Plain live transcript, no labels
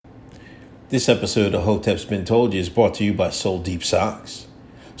This episode of Hotep's Been Told You is brought to you by Soul Deep Socks.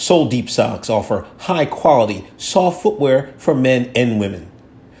 Soul Deep Socks offer high-quality, soft footwear for men and women.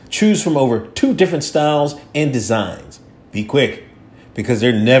 Choose from over 2 different styles and designs. Be quick, because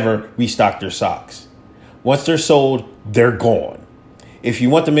they're never restock their socks. Once they're sold, they're gone. If you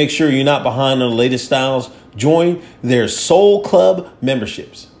want to make sure you're not behind on the latest styles, join their Soul Club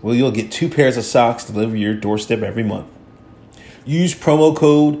memberships, where you'll get 2 pairs of socks delivered to your doorstep every month. Use promo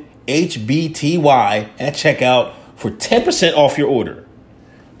code HBTY at checkout for 10% off your order.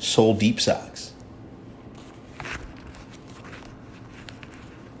 Soul Deep Socks.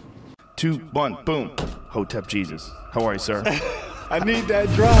 2, 1, boom. Hotep Jesus. How are you, sir? I need that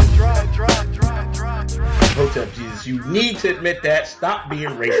drop. Hotep Jesus, you need to admit that. Stop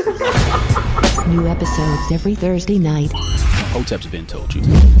being racist. New episodes every Thursday night. Hotep's Been Told You.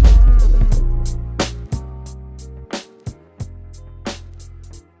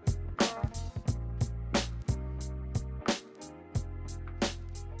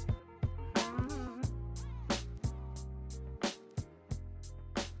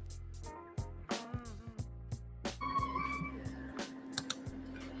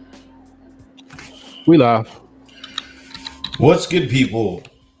 We live. What's good, people?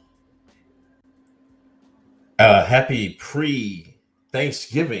 Happy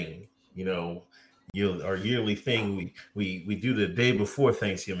pre-Thanksgiving. Our yearly thing. We do the day before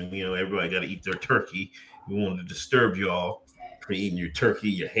Thanksgiving. Everybody got to eat their turkey. We wanted to disturb y'all for eating your turkey,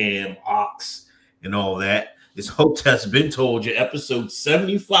 your ham, ox, and all that. This Hotep's Been Told You, episode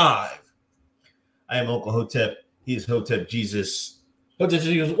 75. I am Uncle Hotep. He is Hotep Jesus. Hotep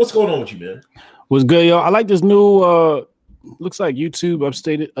Jesus, what's going on with you, man? What's good, y'all? I like this new looks like YouTube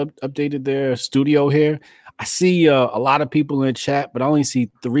updated their studio here. I see a lot of people in chat, but I only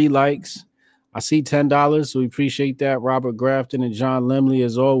see 3 likes. I see $10, so we appreciate that. Robert Grafton and John Lemley,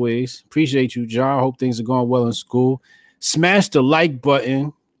 as always. Appreciate you, John. Hope things are going well in school. Smash the like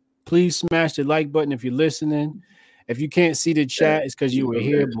button. Please smash the like button if you're listening. If you can't see the chat, it's because you were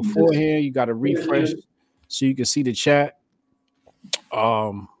here beforehand. You got to refresh so you can see the chat.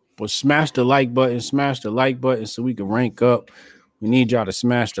 But smash the like button so we can rank up. We need y'all to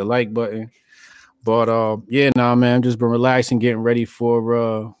smash the like button. But man, I'm just been relaxing, getting ready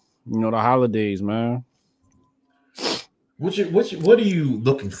for the holidays, man. What are you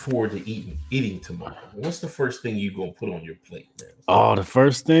looking forward to eating tomorrow? What's the first thing you gonna put on your plate, man? Oh, the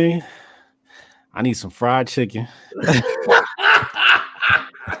first thing, I need some fried chicken.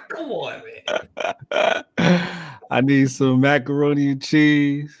 Come on, man. I need some macaroni and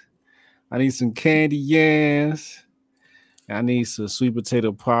cheese. I need some candy yams. I need some sweet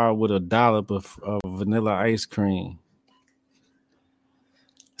potato pie with a dollop of vanilla ice cream.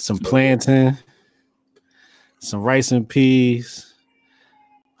 Some plantain. Some rice and peas.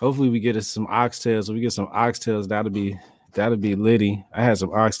 Hopefully we get us some oxtails. If we get some oxtails, that'll be litty. I had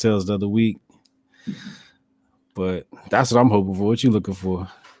some oxtails the other week. But that's what I'm hoping for. What you looking for?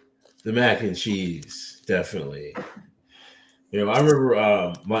 The mac and cheese, definitely. I remember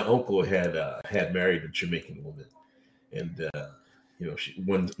my uncle had married a Jamaican woman, and she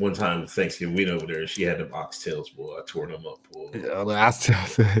one time with Thanksgiving we went over there, and she had them oxtails, boy. I tore them up, boy. Yeah, the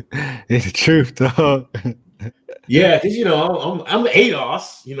oxtails, it's the truth, dog. Yeah, because I'm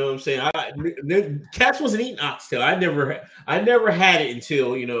ADOS. You know what I'm saying? Cats wasn't eating oxtail. I never had it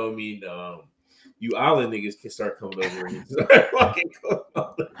until you island niggas can start coming over and start fucking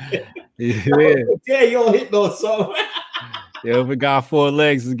cooking. Yeah, you all hitting on something. Yeah, if it got 4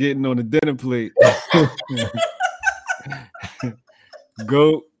 legs, it's getting on the dinner plate.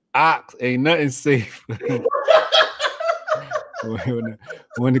 Goat, ox, ain't nothing safe.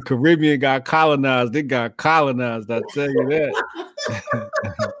 When the Caribbean got colonized, they got colonized. I tell you that.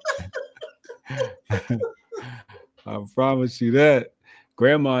 I promise you that.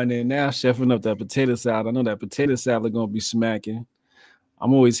 Grandma in there now chefing up that potato salad. I know that potato salad gonna be smacking.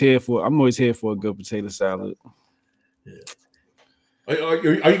 I'm always here for a good potato salad. Yeah. Are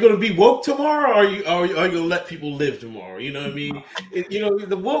you going to be woke tomorrow, or are you going to let people live tomorrow? You know what I mean?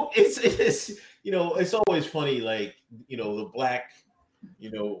 The woke. It's always funny, like the black,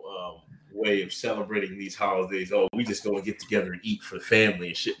 way of celebrating these holidays. Oh, we just going to get together and eat for the family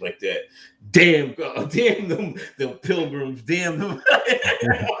and shit like that. Damn them pilgrims. Damn them.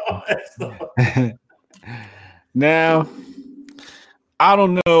 Now, I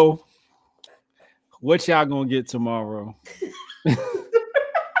don't know what y'all gonna get tomorrow.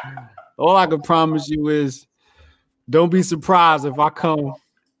 All I can promise you is don't be surprised if I come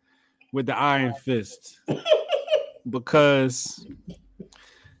with the iron fist, because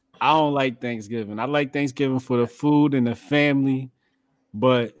I don't like Thanksgiving. I like Thanksgiving for the food and the family,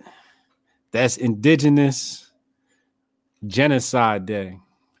 but That's Indigenous Genocide Day.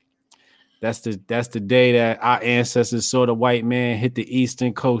 That's the day that our ancestors saw the white man hit the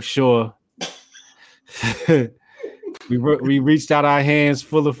eastern coast shore. we reached out our hands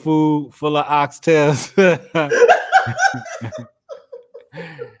full of food, full of oxtails,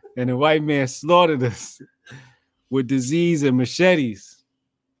 and the white man slaughtered us with disease and machetes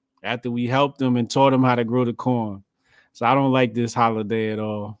after we helped them and taught them how to grow the corn. So I don't like this holiday at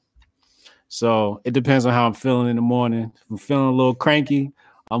all. So it depends on how I'm feeling in the morning. If I'm feeling a little cranky,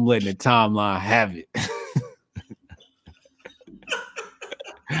 I'm letting the timeline have it.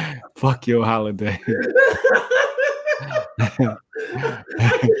 Fuck your holiday. I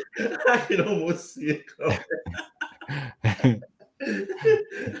can almost see it coming.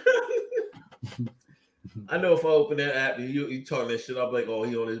 I know if I open that app and you talk that shit, I'm like, oh,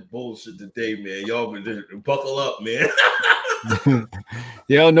 he on his bullshit today, man. Y'all buckle up, man.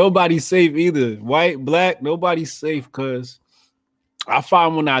 Yo, nobody's safe either. White, black, nobody's safe because I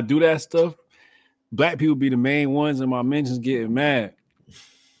find when I do that stuff, black people be the main ones in my mentions getting mad.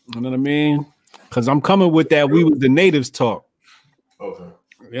 You know what I mean? Because I'm coming with that we was the natives talk. Okay.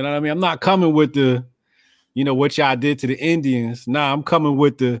 You know what I mean? I'm not coming with the, you know, what y'all did to the Indians. Nah, I'm coming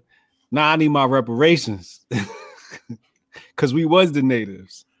with the, I need my reparations. Because we was the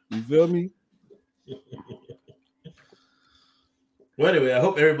natives. You feel me? Well, anyway, I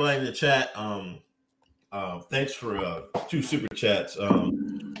hope everybody in the chat, thanks for 2 super chats,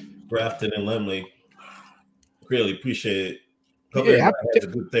 Grafton and Lemley. Really appreciate it. Hope everybody has a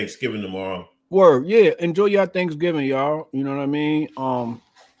good Thanksgiving tomorrow. Word, yeah. Enjoy your Thanksgiving, y'all. You know what I mean?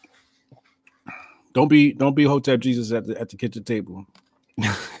 Don't be Hotep Jesus at the kitchen table.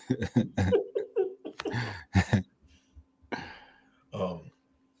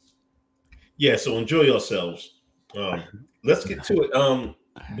 Yeah, so enjoy yourselves. Let's get to it.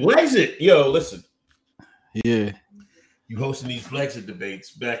 Blexit, yo, listen. Yeah. You hosting these Blexit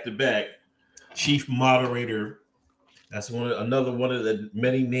debates back to back. Chief moderator. That's another one of the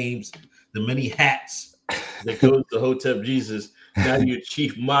many names, the many hats that goes to Hotep Jesus. Now you're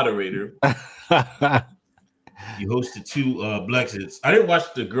chief moderator. You hosted 2 Blexits. I didn't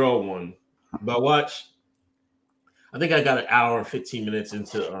watch the girl one, but I think I got an hour and 15 minutes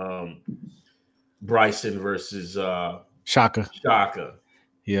into Bryson versus Shaka.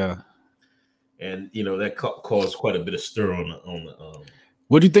 Yeah. And you know that caused quite a bit of stir on the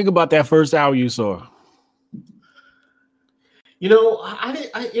What do you think about that first hour you saw? You know, I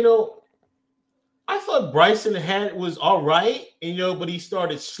thought Bryson was all right, but he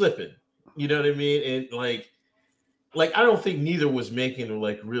started slipping. You know what I mean? And like I don't think neither was making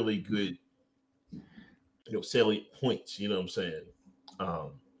like really good, salient points. You know what I'm saying?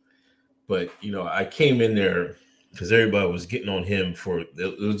 But I came in there because everybody was getting on him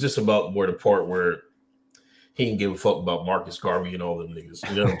it was just about the part where he didn't give a fuck about Marcus Garvey and all them niggas.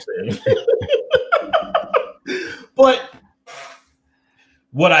 You know what I'm saying? But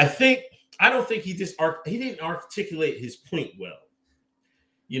what I don't think he didn't articulate his point well.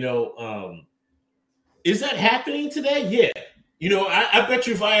 Is that happening today? Yeah. I bet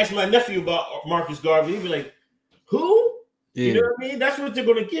you if I asked my nephew about Marcus Garvey, he'd be like, who? Yeah. You know what I mean? That's what they're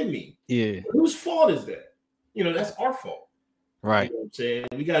going to give me. Yeah. But whose fault is that? That's our fault. Right. You know what I'm saying?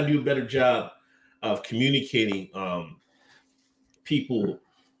 We got to do a better job of communicating people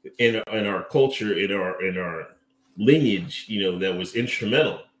in our culture, in our lineage, that was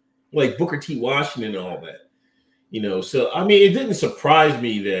instrumental, like Booker T. Washington and all that. So I mean, it didn't surprise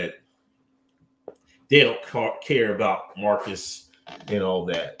me that they don't care about Marcus and all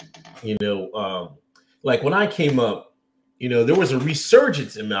that. Like when I came up, there was a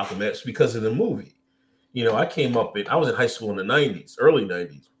resurgence in Malcolm X because of the movie. I was in high school in the 90s, early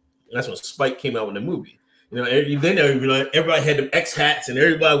 90s. That's when Spike came out with the movie. Then everybody had them X hats and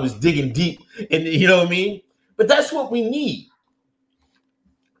everybody was digging deep. And you know what I mean? But that's what we need.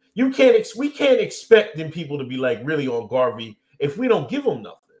 We can't expect them people to be like really on Garvey if we don't give them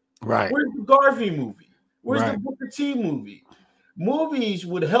nothing. Right. Where's the Garvey movie? Where's the Booker T movie? Movies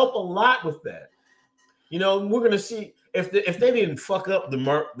would help a lot with that. We're gonna see if they didn't fuck up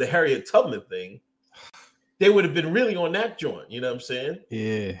the Harriet Tubman thing, they would have been really on that joint. You know what I'm saying?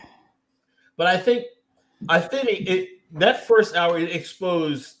 Yeah. But I think that first hour it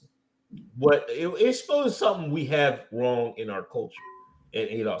exposed something we have wrong in our culture, in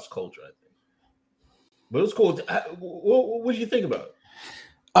Adolf's culture, I think. But it was cool. What do you think about it?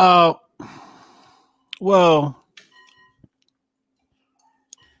 Well,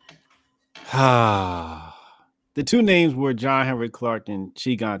 the 2 names were John Henry Clark and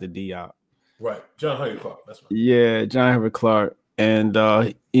Chiganta Diop. Right, John Henry Clark. That's right. Yeah, John Henry Clark, and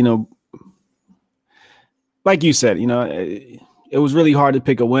like you said, it was really hard to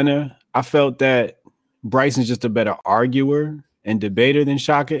pick a winner. I felt that Bryson's just a better arguer and debater than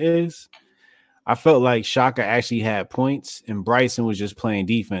Shaka is. I felt like Shaka actually had points and Bryson was just playing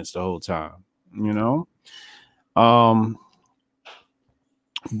defense the whole time,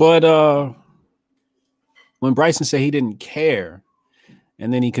 But when Bryson said he didn't care,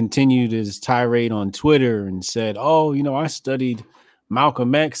 and then he continued his tirade on Twitter and said, "Oh, I studied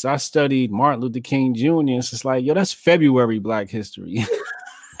Malcolm X, I studied Martin Luther King Jr." It's just like, yo, that's February Black history.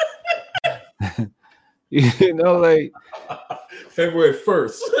 Like February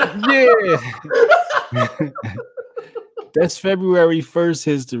 1st. Yeah. That's February 1st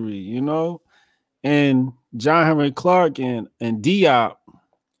history, And John Henrik Clarke and Diop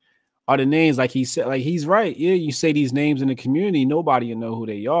are the names, like he said, like he's right. Yeah, you say these names in the community, nobody will know who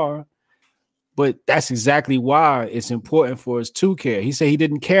they are. But that's exactly why it's important for us to care. He said he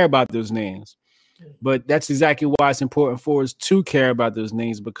didn't care about those names. But that's exactly why it's important for us to care about those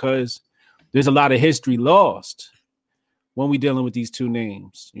names, because there's a lot of history lost when we're dealing with these two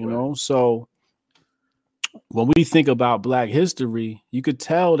names, Right. So when we think about Black history, you could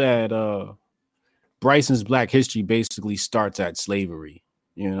tell that Bryson's Black history basically starts at slavery,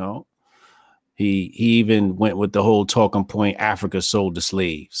 He even went with the whole talking point, Africa sold the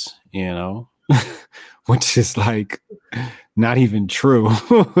slaves, which is like not even true,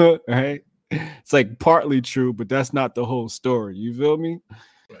 right? It's like partly true, but that's not the whole story. You feel me?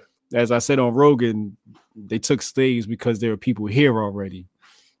 Right. As I said on Rogan, they took slaves because there were people here already.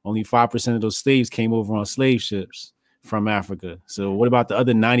 Only 5% of those slaves came over on slave ships from Africa. So what about the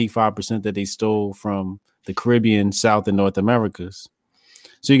other 95% that they stole from the Caribbean, South and North Americas?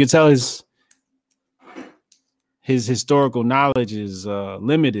 So you can tell his historical knowledge is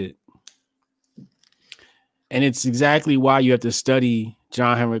limited. And it's exactly why you have to study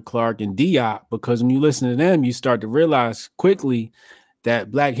John Henrik Clarke and Diop, because when you listen to them, you start to realize quickly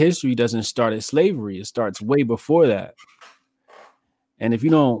that Black history doesn't start at slavery. It starts way before that. And if you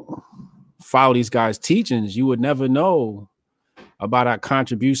don't follow these guys' teachings, you would never know about our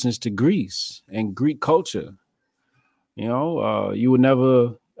contributions to Greece and Greek culture. You would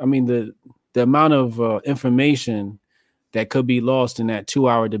never, the amount of information that could be lost in that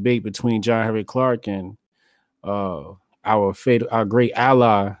 2-hour debate between John Henrik Clarke and our great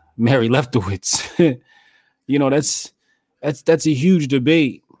ally, Mary Leftowitz. That's a huge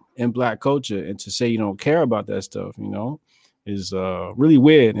debate in Black culture. And to say you don't care about that stuff, is really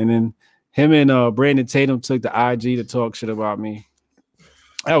weird. And then him and Brandon Tatum took the IG to talk shit about me.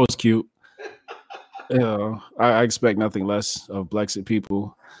 That was cute. I expect nothing less of Blexit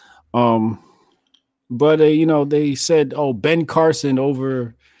people. But they said, "Oh, Ben Carson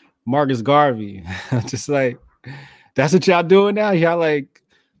over Marcus Garvey." Just like, that's what y'all doing now? Y'all like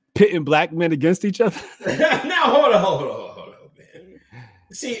pitting Black men against each other? Now hold on, man.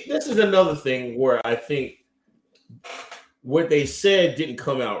 See, this is another thing where I think what they said didn't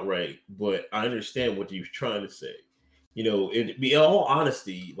come out right, but I understand what he was trying to say. In all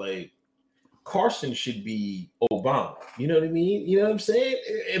honesty, like Carson should be Obama. You know what I mean? You know what I'm saying?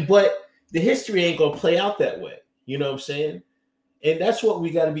 But the history ain't gonna play out that way. You know what I'm saying? And that's what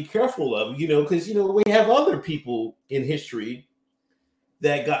we got to be careful of, because, we have other people in history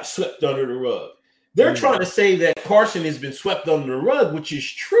that got swept under the rug. They're trying to say that Carson has been swept under the rug, which is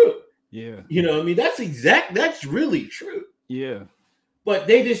true. Yeah. That's really true. Yeah. But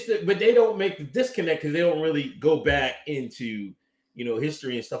they don't make the disconnect because they don't really go back into,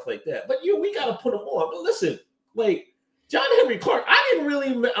 history and stuff like that. But, we got to put them on. But listen, like John Henrik Clarke, I didn't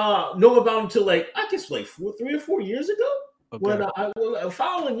really know about him until I guess 3 or 4 years ago. Okay. When I was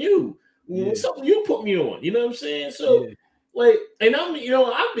following you, something you put me on, you know what I'm saying? So, and I'm,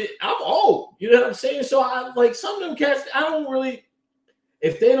 I'm old, you know what I'm saying? So I like some of them cats. I don't really,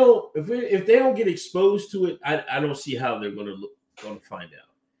 if they don't get exposed to it, I don't see how they're gonna find out.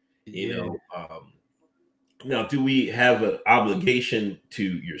 Now, do we have an obligation to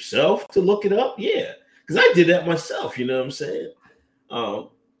yourself to look it up? Yeah, because I did that myself. You know what I'm saying?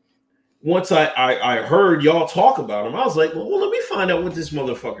 Once I heard y'all talk about him, I was like, well, let me find out what this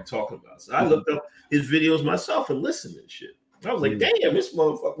motherfucker talking about. So I looked up his videos myself and listened and shit. I was like, damn, this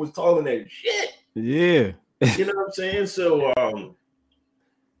motherfucker was talking that shit. Yeah. You know what I'm saying? So,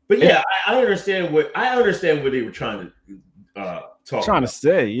 but yeah, I understand what they were trying to talk trying about. To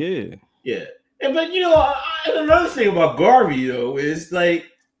say, yeah. Yeah. But another thing about Garvey though is like,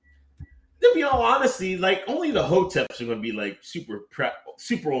 to be all honesty, like only the Hoteps are going to be like super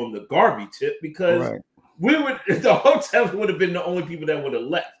on the Garvey tip because the Hoteps would have been the only people that would have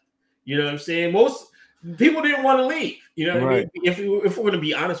left. You know what I'm saying? Most people didn't want to leave. You know what I mean? If we're going to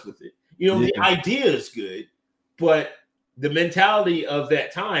be honest with it, the idea is good. But the mentality of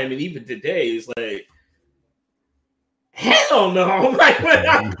that time and even today is like, hell no. I'm like,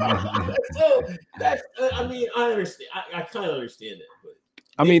 so that's, I mean, I understand. I kind of understand that. But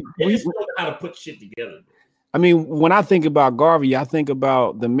I mean, they just don't know how to put shit together. I mean, when I think about Garvey, I think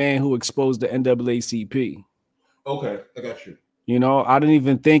about the man who exposed the NAACP. Okay, I got you. You know, I didn't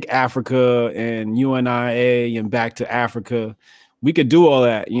even think Africa and UNIA and Back to Africa. We could do all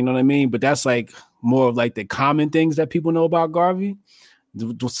that, you know what I mean? But that's like more of like the common things that people know about Garvey.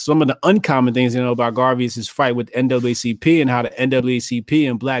 Some of the uncommon things they know about Garvey is his fight with NAACP and how the NAACP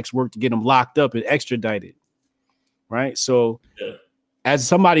and blacks worked to get him locked up and extradited. Right. So as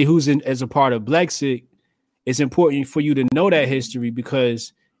somebody who's as a part of Blexit, it's important for you to know that history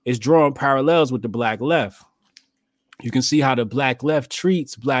because it's drawing parallels with the black left. You can see how the black left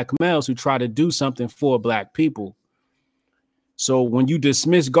treats black males who try to do something for black people. So when you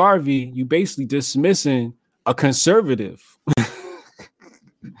dismiss Garvey, you basically dismissing a conservative.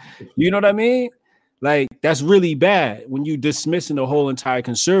 You know what I mean? Like, that's really bad when you dismissing the whole entire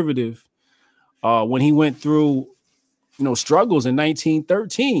conservative when he went through, you know, struggles in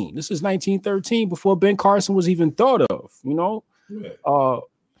 1913. This is 1913 before Ben Carson was even thought of, you know?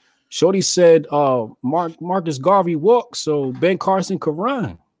 Shorty said Marcus Garvey walked so Ben Carson could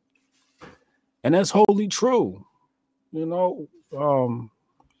run. And that's wholly true. You know,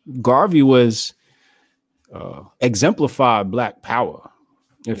 Garvey was exemplified black power,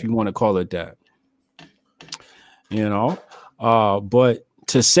 if you want to call it that. You know, but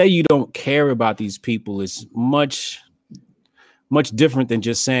to say you don't care about these people is much different than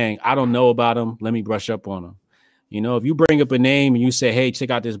just saying, I don't know about them, let me brush up on them. You know, if you bring up a name and you say, hey, check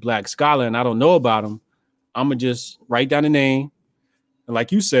out this black scholar and I don't know about him, I'm going to just write down a name. And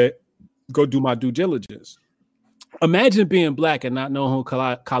like you said, go do my due diligence. Imagine being black and not knowing who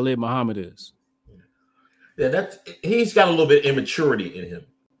Khalid Muhammad is. Yeah, he's got a little bit of immaturity in him.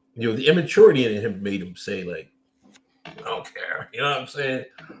 You know, the immaturity in him made him say, like, I don't care. You know what I'm saying?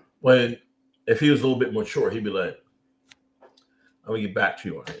 When if he was a little bit more mature, he'd be like, I'm gonna get back to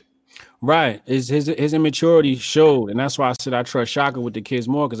you on it. Right. His immaturity showed. And that's why I said I trust Shaka with the kids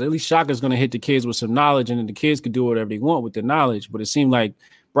more, because at least Shaka's gonna hit the kids with some knowledge and then the kids could do whatever they want with the knowledge. But it seemed like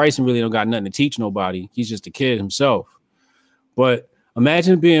Bryson really don't got nothing to teach nobody. He's just a kid himself. But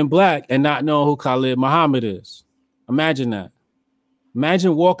imagine being black and not knowing who Khalid Muhammad is. Imagine that.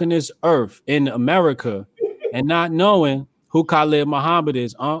 Imagine walking this earth in America and not knowing who Khalid Muhammad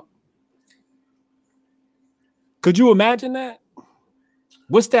is. Could you imagine that?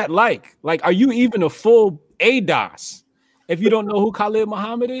 What's that like? Like, are you even a full ADOS if you don't know who Khalid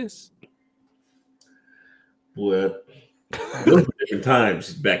Muhammad is? Boy, those were different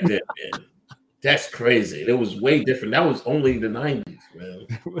times back then, man. That's crazy. It was way different. That was only the 90s, man.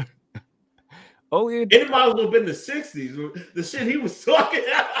 Oh, yeah. It might as well have been the 60s. The shit he was talking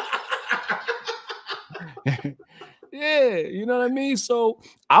Yeah, you know what I mean? So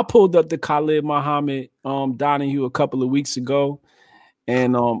I pulled up the Khalid Muhammad Donahue a couple of weeks ago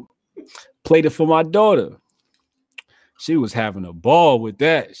and played it for my daughter. She was having a ball with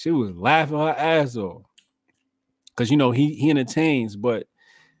that. She was laughing her ass off. Because, you know, he entertains, but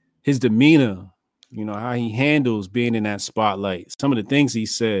his demeanor, you know, how he handles being in that spotlight, some of the things he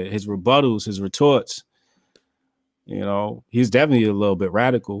said, his rebuttals, his retorts, you know, he's definitely a little bit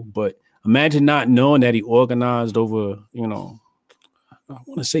radical. But imagine not knowing that he organized over, you know, I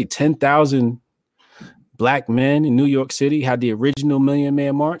want to say 10,000 black men in New York City, had the original Million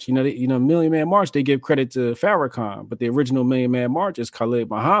Man March. You know, Million Man March, they give credit to Farrakhan, but the original Million Man March is Khalid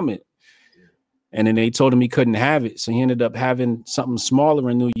Muhammad. And then they told him he couldn't have it. So he ended up having something smaller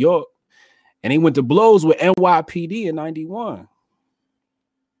in New York. And he went to blows with NYPD in 91.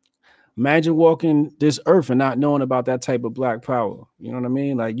 Imagine walking this earth and not knowing about that type of black power. You know what I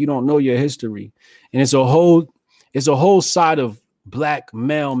mean? Like, you don't know your history. And it's a whole side of black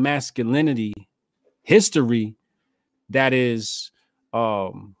male masculinity history that is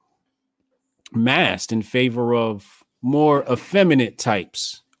masked in favor of more effeminate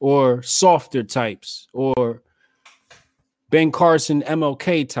types or softer types or Ben Carson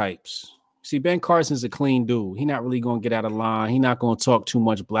MLK types. See, Ben Carson's a clean dude. He's not really going to get out of line. He's not going to talk too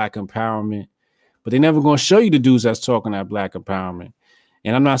much black empowerment, but they're never going to show you the dudes that's talking that black empowerment.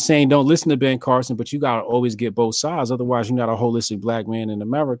 And I'm not saying don't listen to Ben Carson, but you got to always get both sides. Otherwise, you're not a holistic black man in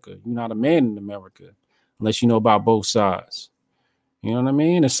America. You're not a man in America unless you know about both sides. You know what I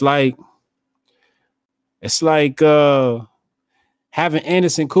mean? It's like having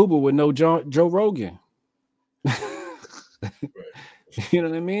Anderson Cooper with no Joe Rogan. You know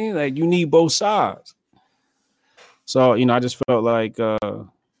what I mean? Like, you need both sides. So, you know, I just felt like the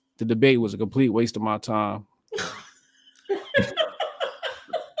debate was a complete waste of my time.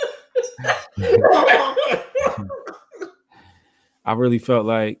 I really felt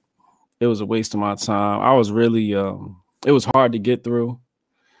like it was a waste of my time. I was really, it was hard to get through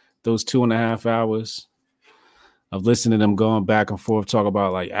those 2.5 hours of listening to them going back and forth, talk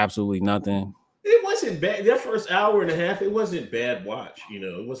about like absolutely nothing. It wasn't bad. That first hour and a half, it wasn't bad watch. You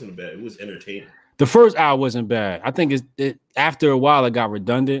know, it wasn't bad. It was entertaining. The first hour wasn't bad. I think it after a while it got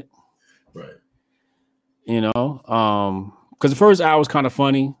redundant. Right. You know, because the first hour was kind of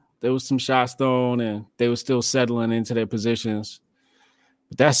funny. There was some shots thrown and they were still settling into their positions.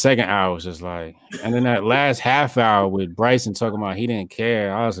 But that second hour was just like, and then that last half hour with Bryson talking about he didn't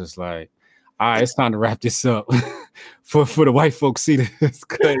care. I was just like, all right, it's time to wrap this up for the white folks see this.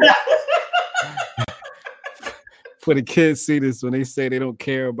 For the kids see this when they say they don't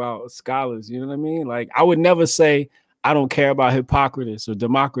care about scholars. You know what I mean? Like, I would never say I don't care about Hippocrates or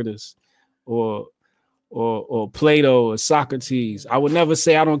Democritus or Plato or Socrates. I would never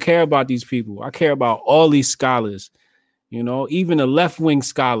say I don't care about these people. I care about all these scholars. You know, even a left-wing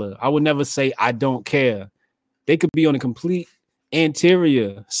scholar, I would never say I don't care. They could be on a complete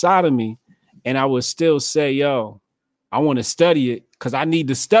anterior side of me, and I would still say, yo, I want to study it because I need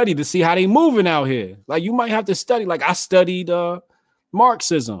to study to see how they moving out here. Like, you might have to study. Like, I studied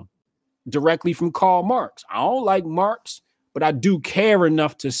Marxism directly from Karl Marx. I don't like Marx, but I do care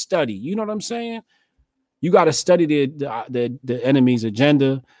enough to study. You know what I'm saying? You got to study the enemy's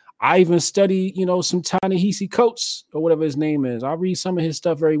agenda. I even study, you know, some Ta-Nehisi Coates or whatever his name is. I read some of his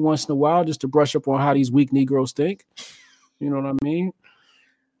stuff every once in a while just to brush up on how these weak Negroes think. You know what I mean?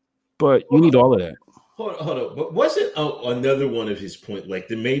 But you need all of that. Hold on. But wasn't another one of his point, like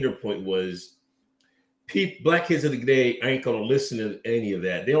the major point was black kids of the day ain't going to listen to any of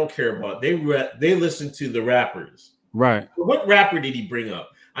that. They don't care about they listen to the rappers. Right. What rapper did he bring up?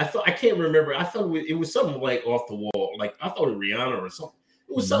 I can't remember. I thought it was something like off the wall. Like I thought it was Rihanna or something.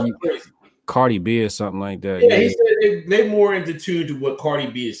 It was something crazy. Cardi B or something like that. Yeah, he said they more into tune to what Cardi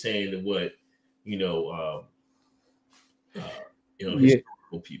B is saying than what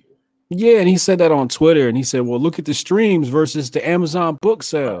historical people. Yeah, and he said that on Twitter, and he said, "Well, look at the streams versus the Amazon book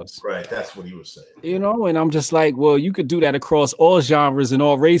sales." Right, that's what he was saying. You know, and I'm just like, well, you could do that across all genres and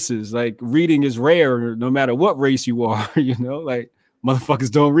all races. Like, reading is rare, no matter what race you are. You know, like motherfuckers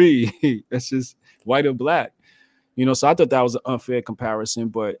don't read. That's just white or black. You know, so I thought that was an unfair comparison.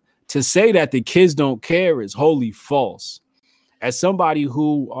 But to say that the kids don't care is wholly false. As somebody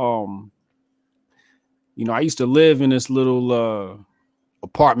who, you know, I used to live in this little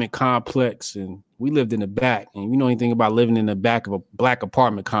apartment complex, and we lived in the back. And you know anything about living in the back of a black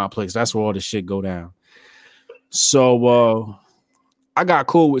apartment complex, that's where all the shit go down. So I got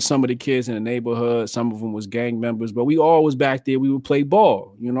cool with some of the kids in the neighborhood. Some of them was gang members, but we all was back there. We would play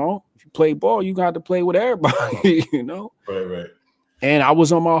ball, you know. If you play ball, you got to play with everybody, you know. Right. And I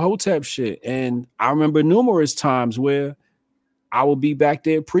was on my Hotep shit. And I remember numerous times where I would be back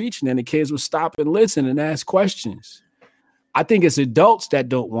there preaching and the kids would stop and listen and ask questions. I think it's adults that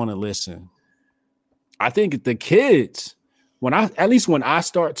don't want to listen. I think the kids, when I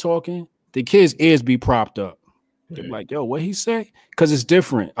start talking, the kids' ears be propped up. They're like, yo, what he say? Because it's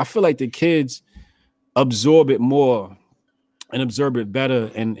different. I feel like the kids absorb it more and observe it better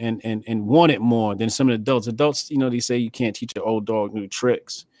and want it more than some of the adults. Adults, you know, they say you can't teach an old dog new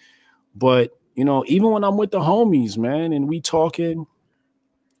tricks. But, you know, even when I'm with the homies, man, and we talking,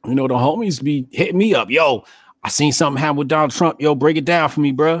 you know, the homies be hitting me up. Yo, I seen something happen with Donald Trump. Yo, break it down for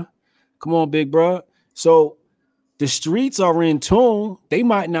me, bro. Come on, big bro. So the streets are in tune. They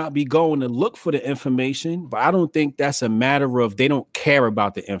might not be going to look for the information, but I don't think that's a matter of they don't care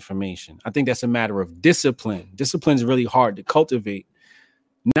about the information. I think that's a matter of discipline. Discipline is really hard to cultivate.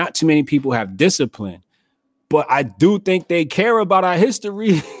 Not too many people have discipline, but I do think they care about our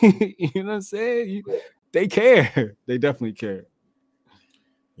history. You know what I'm saying? They care. They definitely care.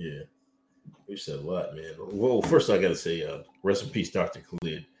 Yeah. You said a lot, man. Well, first I got to say, rest in peace, Dr.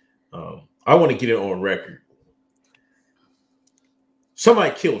 Khalid. I want to get it on record.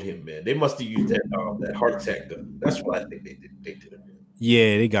 Somebody killed him, man. They must have used that heart attack gun. That's what I think they did him.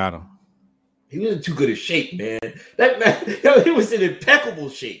 Yeah, they got him. He was in too good a shape, man. That man, he was in impeccable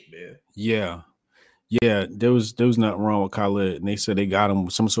shape, man. Yeah. There was nothing wrong with Khalid, and they said they got him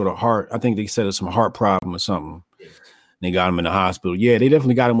with some sort of heart. I think they said it's some heart problem or something. Yeah. They got him in the hospital. Yeah, they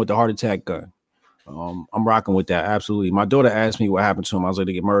definitely got him with the heart attack gun. I'm rocking with that. Absolutely. My daughter asked me what happened to him. I was like,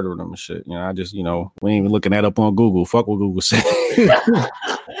 they get murdered and shit. You know, I just, you know, we ain't even looking that up on Google. Fuck what Google said.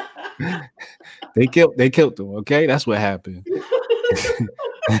 They killed him. Okay. That's what happened.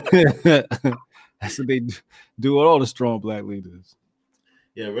 That's what they do with all the strong black leaders.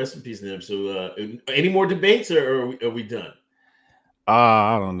 Yeah. Rest in peace to them. So any more debates or are we done?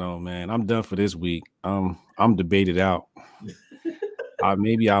 I don't know, man. I'm done for this week. I'm debated out.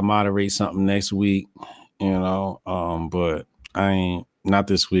 Maybe I'll moderate something next week, but I ain't not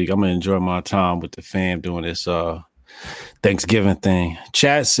this week. I'm gonna enjoy my time with the fam doing this Thanksgiving thing.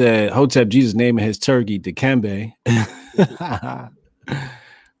 Chat said Hotep Jesus naming his turkey Dikembe.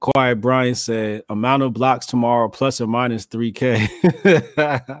 Quiet Brian said amount of blocks tomorrow plus or minus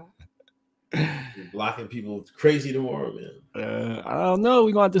 3K. You're blocking people crazy tomorrow, man. I don't know.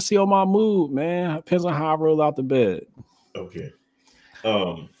 We're gonna have to see on my mood, man. Depends on how I roll out the bed. Okay.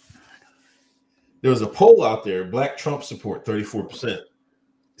 There was a poll out there. Black Trump support 34%.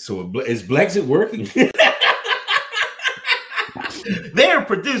 So is Brexit working? They're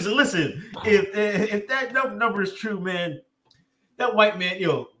producing. Listen, if that number is true, man, that white man,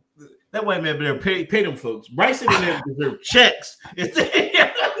 that white man better pay them folks. Bryson and them deserve checks.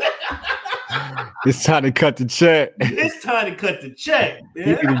 It's time to cut the check. It's time to cut the check.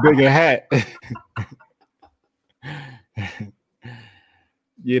 You need a bigger hat.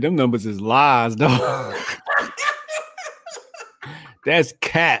 Yeah, them numbers is lies, though. That's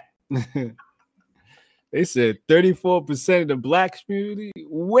cat. They said 34% of the black community.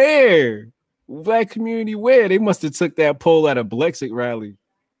 Where? Black community where? They must have took that poll at a Brexit rally.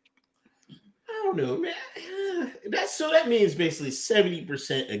 I don't know, man. That means basically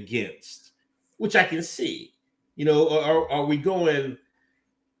 70% against, which I can see. Are we going?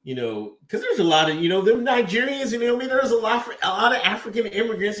 Because there's a lot of them Nigerians, there's a lot of African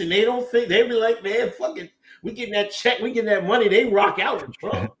immigrants, and they don't think they be like, man, fuck it, we getting that check, we getting that money, they rock out with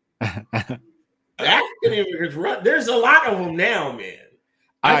Trump. African immigrants run. There's a lot of them now, man.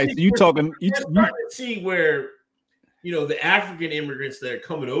 All right, so you talking? You're starting to see where the African immigrants that are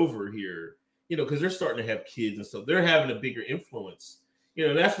coming over here, because they're starting to have kids and stuff. They're having a bigger influence.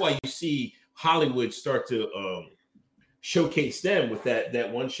 That's why you see Hollywood start to showcase them with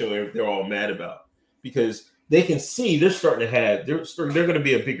that one show they're all mad about, because they can see they're starting to have they're going to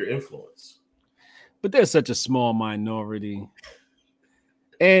be a bigger influence. But they're such a small minority,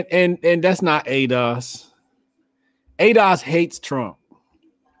 and that's not ADOS. ADOS hates Trump.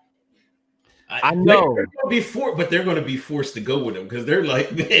 I know, but they're going to be forced to go with him because they're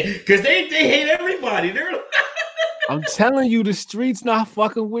like, because they hate everybody. I'm telling you, the streets not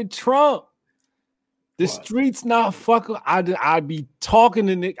fucking with Trump. The streets not fucking. I'd be talking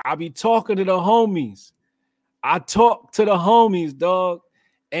to Nick. I be talking to the homies. I talk to the homies, dog,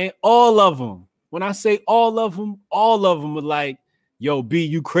 and all of them. When I say all of them are like, "Yo, B,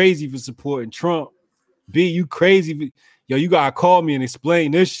 you crazy for supporting Trump? B, you crazy? Yo, you gotta call me and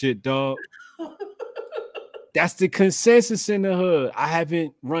explain this shit, dog." That's the consensus in the hood. I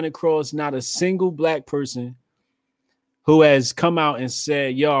haven't run across not a single black person who has come out and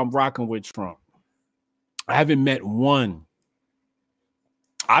said, "Yo, I'm rocking with Trump." I haven't met one.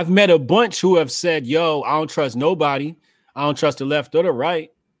 I've met a bunch who have said, "Yo, I don't trust nobody. I don't trust the left or the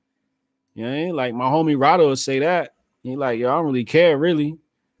right." Like my homie Rado would say that. He like, "Yo, I don't really care, really."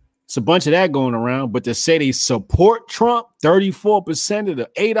 It's a bunch of that going around. But to say they support Trump, 34% of the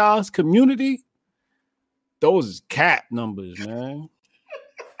ADOS community, those is cap numbers, man.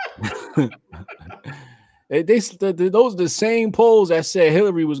 Those are the same polls that said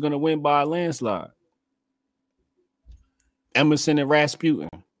Hillary was going to win by a landslide. Emerson and Rasputin,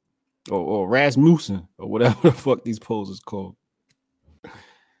 or Rasmussen, or whatever the fuck these polls is called.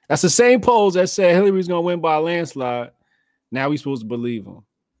 That's the same polls that said Hillary's gonna win by a landslide. Now we supposed to believe them.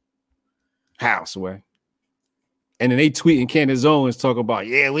 How, Sway? And then they tweeting Candace Owens talking about,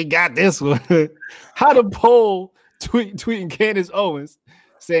 "Yeah, we got this one." How the poll tweeting Candace Owens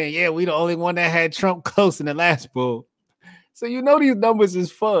saying, "Yeah, we the only one that had Trump close in the last poll." So these numbers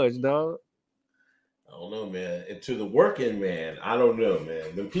is fudge, dog. I don't know, man. And to the working man, I don't know,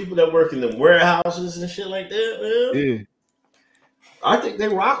 man. The people that work in the warehouses and shit like that, man. Yeah. I think they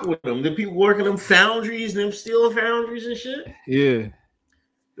rock with them. The people working them foundries, them steel foundries and shit. Yeah.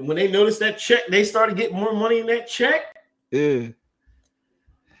 And when they noticed that check, they started getting more money in that check. Yeah.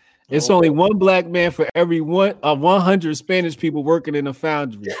 It's only one black man for every 100 Spanish people working in a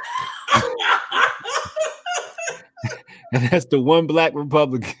foundry. And that's the one black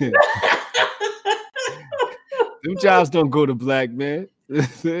Republican. Them jobs don't go to black men.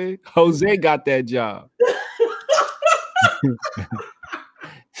 Jose got that job.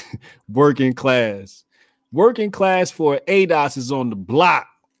 Working class for ADOS is on the block.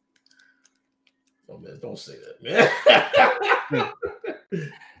 Oh man, don't say that, man.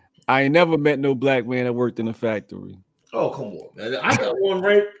 I ain't never met no black man that worked in a factory. Oh, come on, man. I got one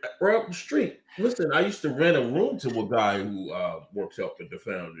right up the street. Listen, I used to rent a room to a guy who works up at the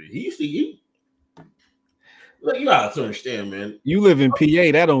foundry. He used to eat. Look, you gotta understand, man. You live in PA,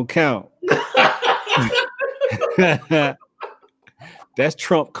 that don't count. That's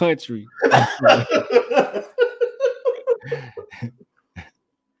Trump country.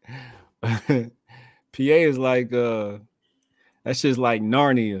 PA is like that shit's like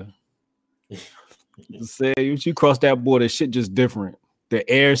Narnia. Say once you cross that border, shit just different. The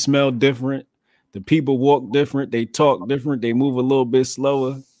air smell different, the people walk different, they talk different, they move a little bit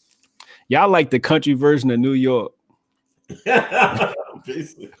slower. Y'all like the country version of New York.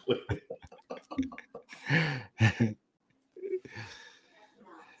 Basically.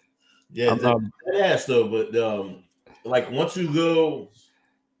 Yeah, that ass though, but like once you go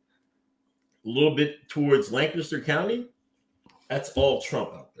a little bit towards Lancaster County, that's all Trump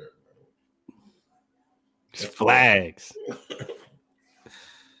out there. That's flags.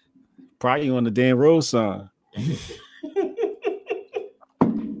 Probably on the damn road sign.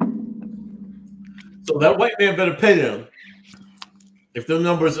 So that white man better pay them if the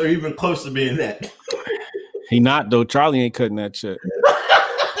numbers are even close to being that. He not though. Charlie ain't cutting that shit.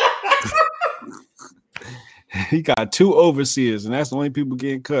 He got 2 overseers, and that's the only people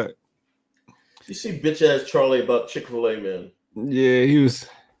getting cut. You see bitch ass Charlie about Chick-fil-A, man. Yeah, he was.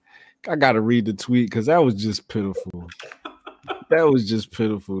 I gotta read the tweet because that was just pitiful. That was just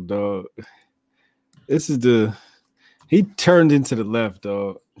pitiful, dog. This is he turned into the left,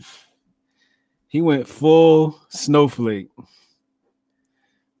 dog. He went full snowflake.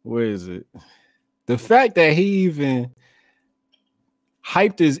 Where is it? The fact that he even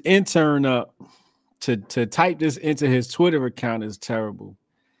hyped his intern up to type this into his Twitter account is terrible.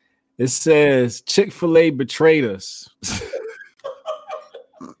 It says Chick-fil-A betrayed us.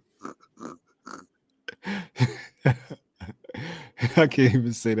 I can't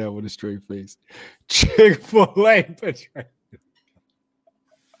even say that with a straight face. Chick-fil-A betrayed.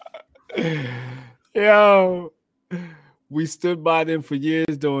 Yo, we stood by them for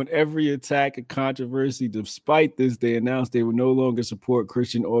years during every attack and controversy. Despite this, they announced they would no longer support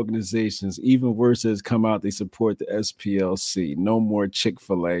Christian organizations. Even worse has come out, they support the SPLC. No more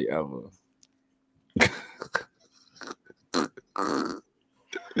Chick-fil-A ever.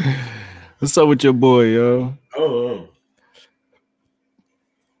 What's up with your boy, yo? Oh,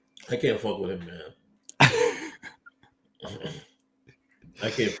 I can't fuck with him, man. I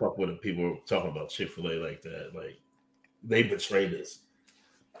can't fuck with the people talking about Chick-fil-A like that. Like, they betrayed us.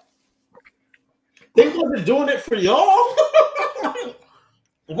 They wasn't doing it for y'all.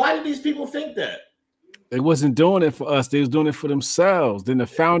 Why did these people think that? They wasn't doing it for us. They was doing it for themselves. Then the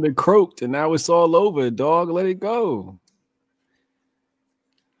founder croaked, and now it's all over, dog. Let it go.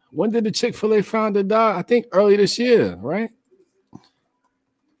 When did the Chick-fil-A founder die? I think early this year, right?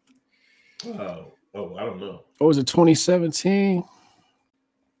 Oh, I don't know. Or was it 2017?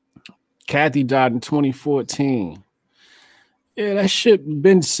 Kathy died in 2014. Yeah, that shit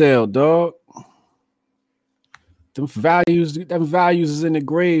been sell, dog. Them values is in the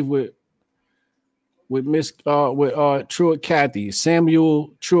grave with Truett Cathy,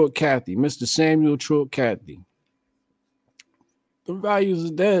 Samuel Truett Cathy, Mr. Samuel Truett Cathy. The values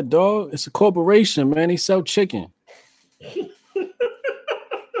is dead, dog. It's a corporation, man. They sell chicken.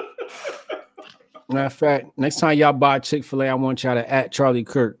 Matter of fact, next time y'all buy Chick-fil-A, I want y'all to @ Charlie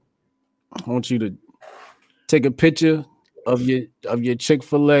Kirk. I want you to take a picture of your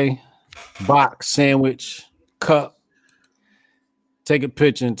Chick-fil-A box, sandwich, cup. Take a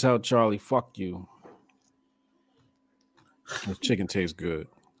picture and tell Charlie, fuck you. The chicken tastes good.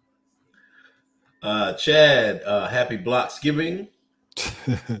 Chad, happy Blocksgiving.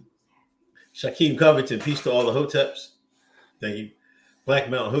 Shaquem Covington, peace to all the Hoteps. Thank you.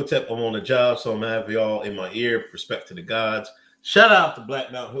 Black Mountain Hotep, I'm on the job, so I'm gonna have y'all in my ear. Respect to the gods. Shout out to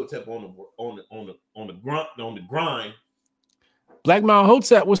Black Mountain Hotep on the grind. Black Mountain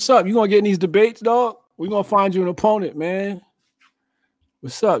Hotep, what's up? You gonna get in these debates, dog? We gonna find you an opponent, man.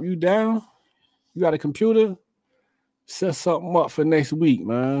 What's up? You down? You got a computer? Set something up for next week,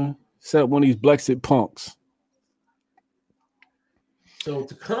 man. Set up one of these Blexit punks. So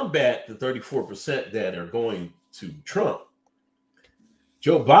to combat the 34% that are going to Trump,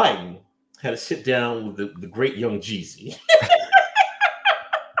 Joe Biden had to sit down with the great young Jeezy.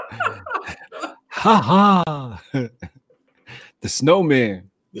 Ha ha. The snowman.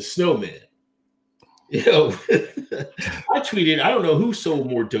 The snowman. Yo, I tweeted, I don't know who sold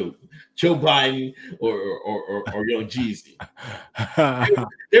more dope, Joe Biden or young Jeezy.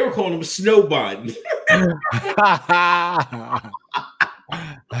 They were calling him Snow Biden.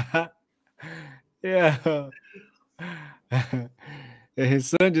 Yeah. And his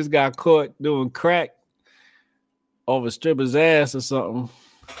son just got caught doing crack over a stripper's ass or something.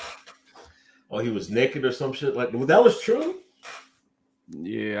 he was naked or some shit like that. Was true.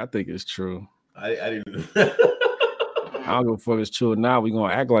 Yeah, I think it's true. I didn't. I don't give a fuck. It's true. Now we're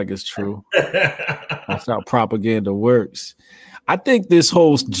gonna act like it's true. That's how propaganda works. I think this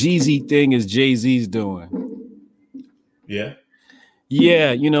whole Jeezy thing is Jay-Z's doing. Yeah.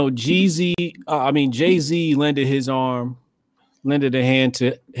 Yeah, you know, Jay-Z lended a hand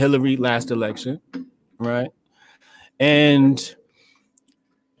to Hillary last election, right? And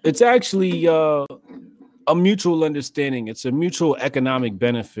it's actually a mutual understanding. It's a mutual economic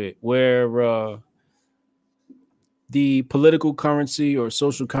benefit where the political currency or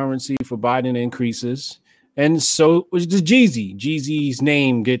social currency for Biden increases. And so was the Jeezy. Jeezy's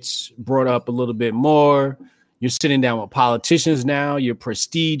name gets brought up a little bit more. You're sitting down with politicians now. Your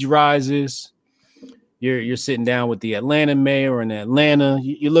prestige rises. You're sitting down with the Atlanta mayor in Atlanta.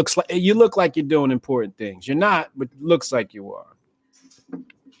 You look like you're doing important things. You're not, but it looks like you are.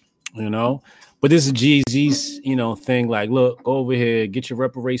 You know, but this is Jeezy's, thing. Like, look, go over here, get your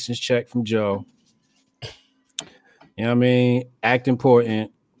reparations check from Joe. You know what I mean? Act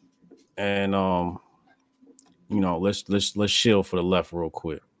important, and let's chill for the left real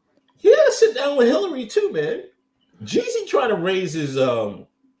quick. Yeah, sit down with Hillary too, man. Jeezy trying to raise his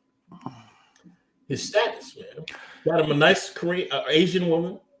status, man. Got him a nice Korean Asian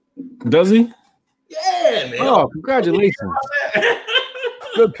woman. Does he? Yeah, man. Oh, congratulations.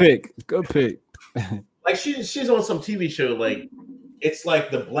 Good pick. Like she's on some TV show. Like it's like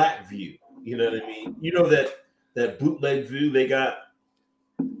the Black View. You know what I mean? You know that bootleg View they got.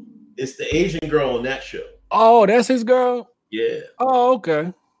 It's the Asian girl on that show. Oh, that's his girl. Yeah. Oh,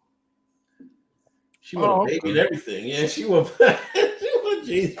 okay. She want a baby and everything. Yeah, she want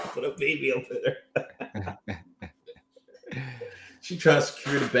Jeezy to put a baby up there. She trying to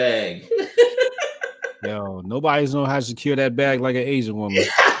secure the bag. Yo, nobody's know how to secure that bag like an Asian woman.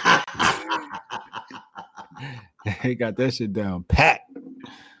 They got that shit down pat.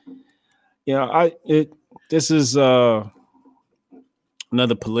 This is another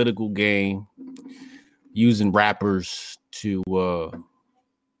political game using rappers to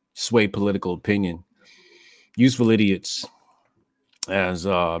sway political opinion. Useful idiots, as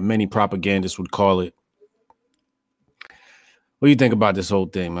many propagandists would call it. What do you think about this whole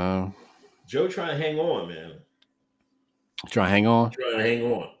thing, man? Joe trying to hang on, man. Trying to hang on? Trying to hang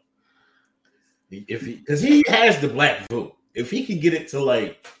on. Because he has the black vote. If he can get it to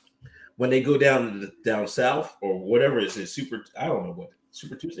like when they go down south or whatever it is, I don't know what,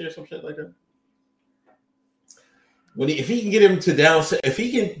 Super Tuesday or some shit like that. If he can get him to down,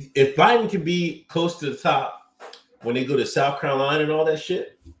 if Biden can be close to the top when they go to South Carolina and all that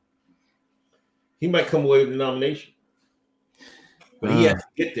shit, he might come away with the nomination. But he has to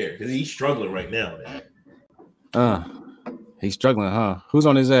get there because he's struggling right now, man. He's struggling, huh? Who's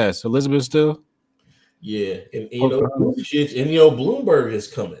on his ass? Elizabeth still? Yeah, and Bloomberg is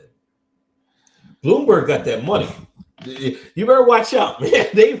coming. Bloomberg got that money. You better watch out, man.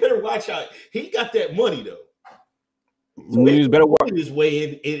 They better watch out. He got that money though. So he better watch his way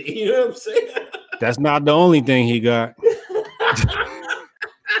in. You know what I'm saying? That's not the only thing he got.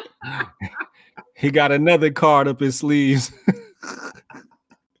 He got another card up his sleeves.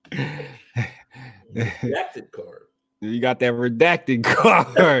 Redacted card. You got that redacted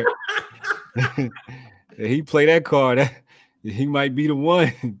card. He play that card. He might be the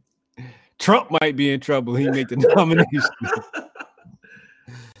one. Trump might be in trouble. He make the nomination.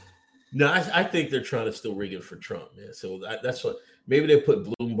 No, I think they're trying to still rig it for Trump, man. So that's what maybe they put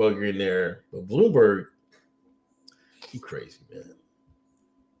Bloomberg in there, but Bloomberg, he crazy, man.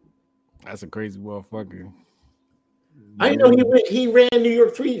 That's a crazy motherfucker. I know he ran New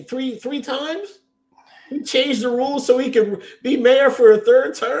York three times. He changed the rules so he could be mayor for a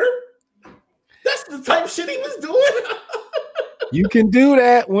third term. That's the type of shit he was doing. You can do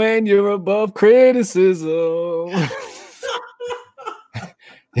that when you're above criticism.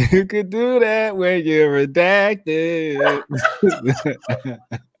 You could do that when you're redacted.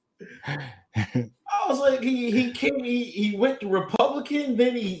 I was like, he went to Republican,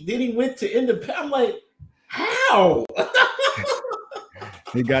 then he went to Independent. I'm like, how?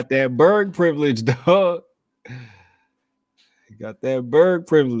 He got that Berg privilege, dog. He got that Berg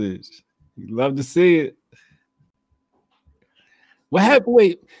privilege. You love to see it. What happened?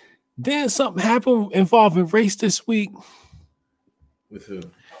 Wait, didn't something happen involving race this week? With who?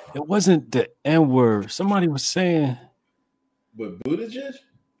 It wasn't the N-word. Somebody was saying. With Buttigieg?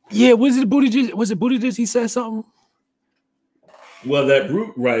 Yeah, was it Buttigieg? Was it Buttigieg? He said something? Well, that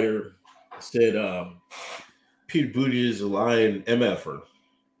Root writer said Peter Buttigieg is a lying MFer.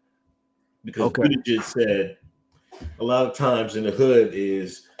 Because Buttigieg said a lot of times in the hood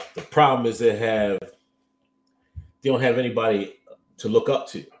is The problem is they don't have anybody to look up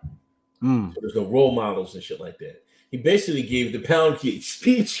to. So there's no role models and shit like that. He basically gave the pound cake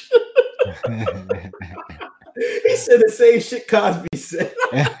speech. He said the same shit Cosby said.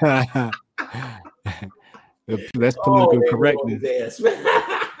 That's political correctness.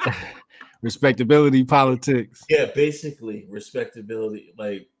 Respectability politics. Yeah, basically respectability.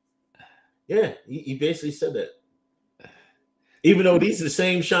 Like, yeah, he basically said that. Even though these are the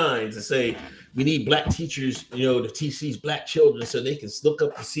same shines that say we need black teachers, to teach these black children so they can look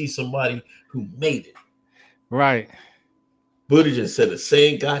up to see somebody who made it. Right. Buttigieg said the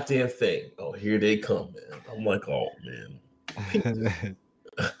same goddamn thing. Oh, here they come, man. I'm like, oh man.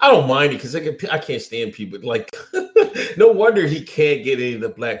 I don't mind it because I can't stand people. Like, no wonder he can't get any of the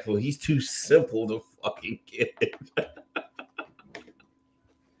black vote. He's too simple to fucking get it.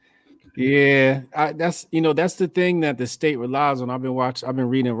 Yeah, that's the thing that the state relies on. I've been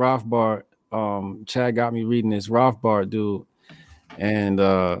reading Rothbard. Chad got me reading this Rothbard dude, and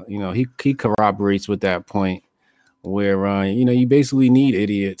he corroborates with that point where you basically need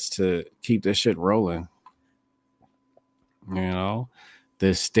idiots to keep this shit rolling.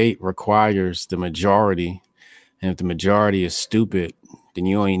 The state requires the majority, and if the majority is stupid, then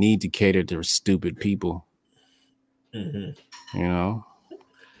you only need to cater to stupid people. Mm-hmm.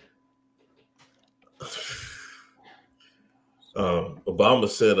 Obama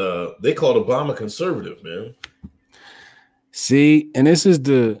said they called Obama conservative, man. See, and this is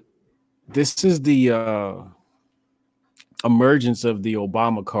the emergence of the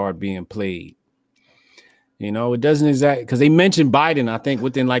Obama card being played. It doesn't exactly, because they mentioned Biden, I think,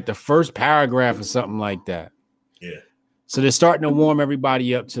 within like the first paragraph or something like that. Yeah. So they're starting to warm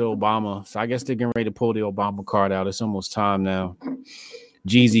everybody up to Obama. So I guess they're getting ready to pull the Obama card out. It's almost time now.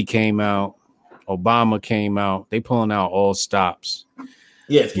 Jeezy came out. Obama came out. They pulling out all stops.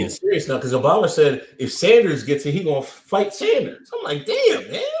 Yeah, it's getting serious now because Obama said if Sanders gets it, he gonna fight Sanders. I'm like,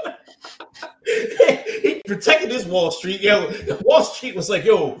 damn, man. He protected this Wall Street. Wall Street was like,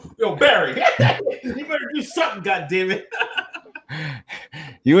 yo, Barry, you better do something, goddammit.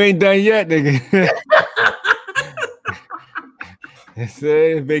 You ain't done yet, nigga. They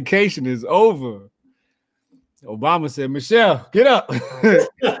said vacation is over. Obama said, Michelle, get up.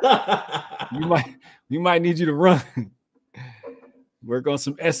 We might need you to run. Work on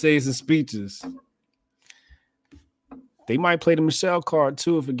some essays and speeches. They might play the Michelle card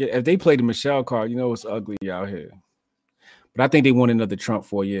too. If they play the Michelle card, it's ugly out here. But I think they want another Trump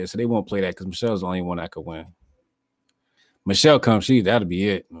 4 years, so they won't play that because Michelle's the only one that could win. Michelle comes, that'll be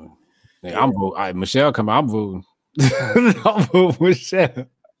it. I'm voting. Michelle come, I'm voting. I'm voting Michelle.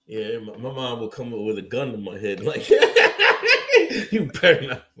 Yeah, my mom will come up with a gun to my head, like, you better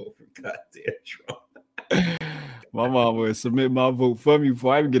not vote for goddamn Trump. My mom would submit my vote for me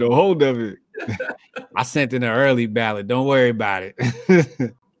before I even get a hold of it. I sent in an early ballot. Don't worry about it.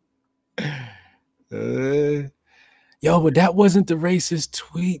 But that wasn't the racist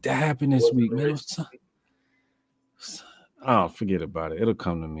tweet that happened this week, man. Oh, forget about it. It'll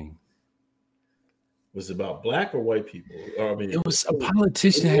come to me. Was it about black or white people? It was a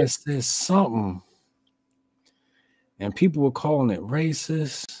politician had said something, and people were calling it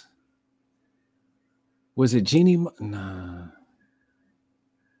racist. Was it Jeannie? Nah.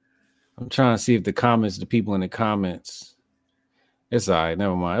 I'm trying to see if the people in the comments. It's all right.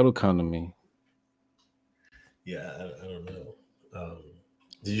 Never mind. It'll come to me. Yeah, I don't know.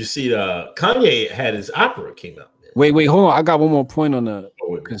 Did you see Kanye had his opera came out? Man. Wait, hold on. I got one more point on the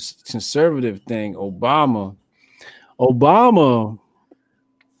conservative thing. Obama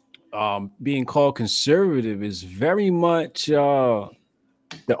being called conservative is very much the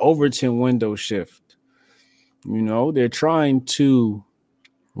Overton window shift. They're trying to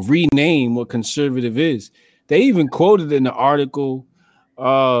rename what conservative is. They even quoted in the article,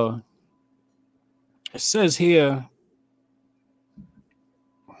 it says here,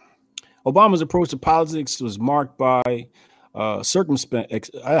 Obama's approach to politics was marked by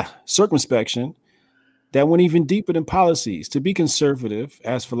circumspection that went even deeper than policies. To be conservative,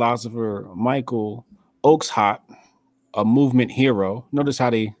 as philosopher Michael Oakeshott, a movement hero, notice how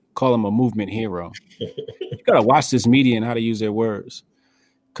they call him a movement hero. You gotta watch this media and how to use their words,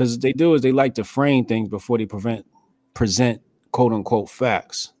 because they do is they like to frame things before they present quote unquote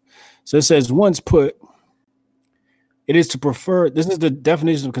facts. So it says, once put, it is to prefer, this is the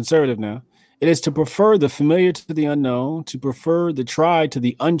definition of conservative now. It is to prefer the familiar to the unknown, to prefer the tried to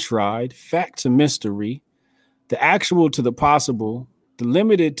the untried, fact to mystery, the actual to the possible, the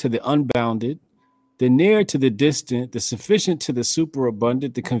limited to the unbounded, the near to the distant, the sufficient to the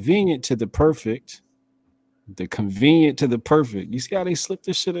superabundant, the convenient to the perfect. The convenient to the perfect. You see how they slipped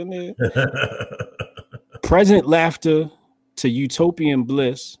this shit in there? Present laughter to utopian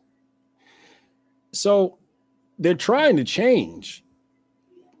bliss. So they're trying to change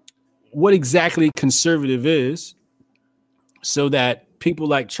what exactly conservative is so that people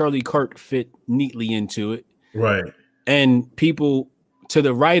like Charlie Kirk fit neatly into it. Right. And people to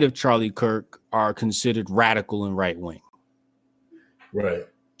the right of Charlie Kirk are considered radical and right wing. Right.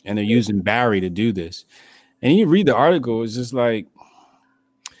 And they're using Barry to do this. And you read the article, it's just like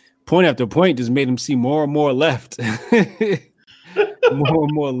point after point just made him see more and more left, more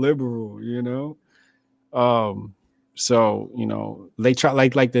and more liberal, you know? So, you know, they try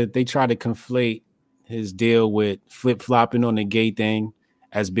they try to conflate his deal with flip-flopping on the gay thing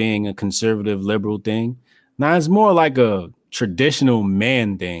as being a conservative liberal thing. Now it's more like a traditional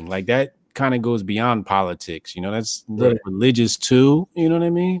man thing. Like that kind of goes beyond politics, you know, that's a little religious too, you know what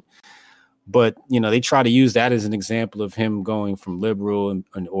I mean? But, you know, they try to use that as an example of him going from liberal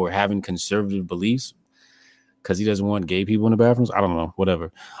or having conservative beliefs because he doesn't want gay people in the bathrooms. I don't know,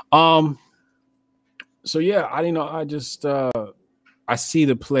 whatever. So, yeah, I just I see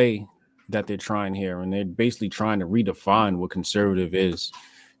the play that they're trying here, and they're basically trying to redefine what conservative is.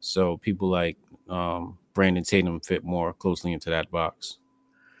 So people like Brandon Tatum fit more closely into that box.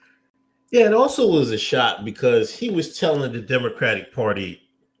 Yeah, it also was a shot because he was telling the Democratic Party,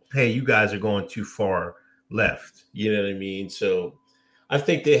 hey, you guys are going too far left. You know what I mean? So I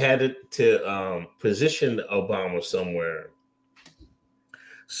think they had to position Obama somewhere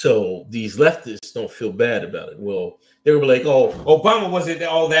so these leftists don't feel bad about it. Well, they were like, oh, Obama wasn't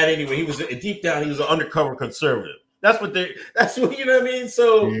all that anyway. He was deep down, he was an undercover conservative. That's what you know what I mean?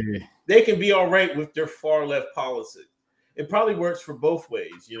 So they can be all right with their far left policy. It probably works for both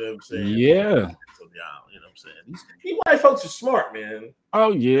ways. You know what I'm saying? Yeah. You know what I'm saying? These white folks are smart, man.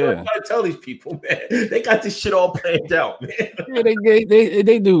 Oh, yeah. I gotta tell these people, man. They got this shit all planned out, man. Yeah,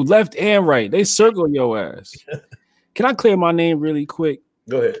 they do left and right. They circle your ass. Can I clear my name really quick?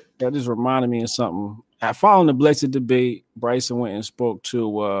 Go ahead. That just reminded me of something. Following the Blessed debate, Bryson went and spoke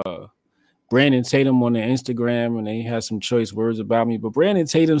to Brandon Tatum on their Instagram, and they had some choice words about me. But Brandon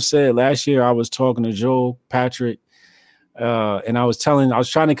Tatum said last year I was talking to Joel Patrick, and I was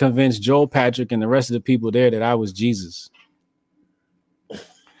trying to convince Joel Patrick and the rest of the people there that I was Jesus.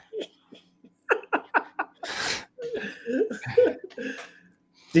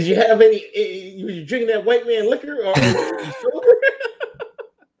 Did you have any? Were you drinking that white man liquor? Or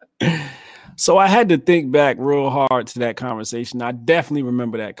So I had to think back real hard to that conversation. I definitely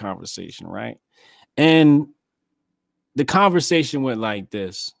remember that conversation, right? And the conversation went like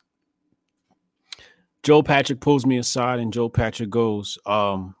this. Joe Patrick pulls me aside and Joe Patrick goes,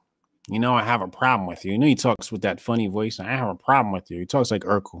 you know, I have a problem with you. You know, he talks with that funny voice. I have a problem with you. He talks like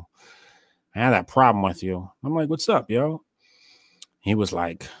Urkel. I have that problem with you. I'm like, what's up, yo? He was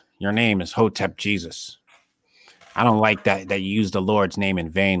like, your name is Hotep Jesus. I don't like that you use the Lord's name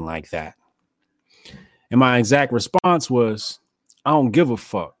in vain like that. And my exact response was, I don't give a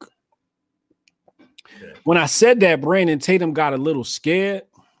fuck. When I said that, Brandon Tatum got a little scared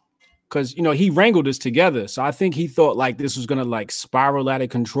because, you know, he wrangled us together. So I think he thought like this was going to like spiral out of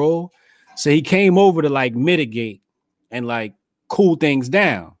control. So he came over to like mitigate and like cool things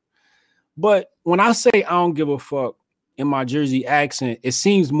down. But when I say I don't give a fuck in my Jersey accent, it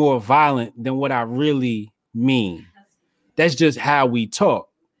seems more violent than what I really mean. That's just how we talk.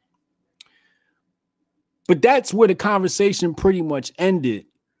 But that's where the conversation pretty much ended.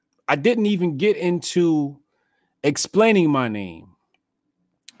 I didn't even get into explaining my name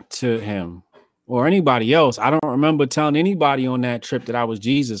to him or anybody else. I don't remember telling anybody on that trip that I was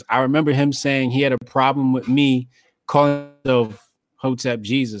Jesus. I remember him saying he had a problem with me calling himself Hotep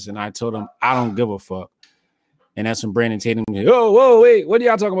Jesus, and I told him I don't give a fuck. And that's when Brandon Tatum said, oh, whoa, wait, what are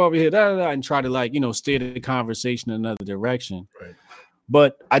y'all talking about over here? And try to like, you know, steer the conversation in another direction. Right.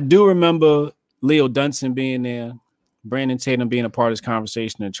 But I do remember Leo Dunson being there, Brandon Tatum being a part of this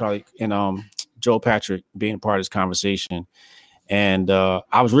conversation, and Charlie and Joel Patrick being a part of this conversation. And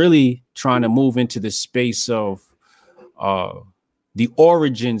I was really trying to move into the space of the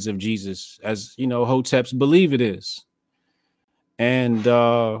origins of Jesus, as you know, Hoteps believe it is. And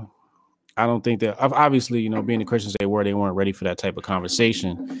I don't think that obviously, you know, being the Christians they weren't ready for that type of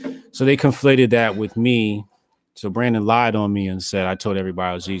conversation. So they conflated that with me. So Brandon lied on me and said I told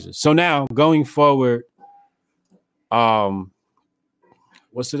everybody I was Jesus. So now going forward,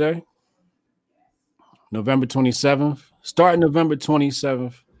 what's today? November 27th. Starting November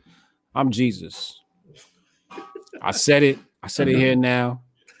 27th, I'm Jesus. I said it. I said it here now.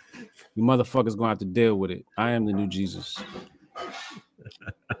 You motherfuckers gonna have to deal with it. I am the new Jesus.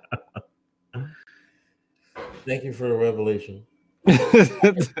 Thank you for the revelation.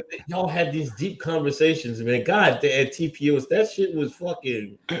 Y'all had these deep conversations, man. God, at TPOs, that shit was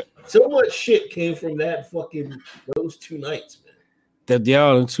fucking. So much shit came from that fucking those 2 nights, man.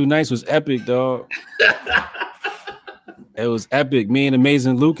 The 2 nights was epic, dog. It was epic. Me and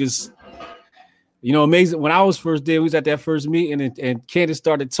Amazing Lucas. You know, amazing. When I was first there, we was at that first meeting, and Candace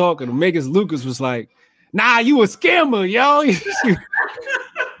started talking. Amazing Lucas was like, "Nah, you a scammer, yo."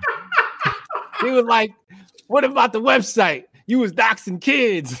 He was like, "What about the website? You was doxing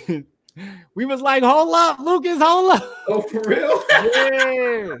kids." We was like, "Hold up, Lucas, hold up." Oh, for real?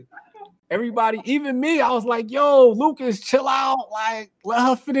 Yeah. Everybody, even me, I was like, "Yo, Lucas, chill out. Like, let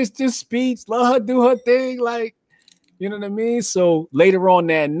her finish this speech. Let her do her thing. Like, you know what I mean?" So later on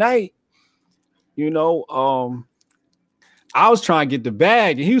that night, you know, I was trying to get the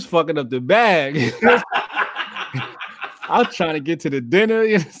bag, and he was fucking up the bag. I was trying to get to the dinner.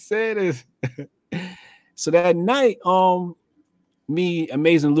 You know what I'm saying? So that night, me,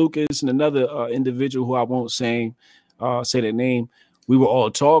 Amazing Lucas, and another individual who I won't say their name, we were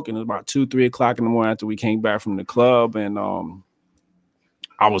all talking. It was about 2-3 o'clock in the morning after we came back from the club, and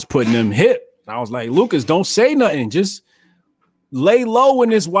I was putting them hip. I was like, "Lucas, don't say nothing. Just lay low in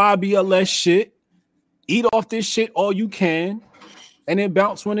this YBLS shit. Eat off this shit all you can, and then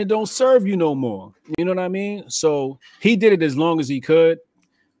bounce when it don't serve you no more." You know what I mean? So he did it as long as he could,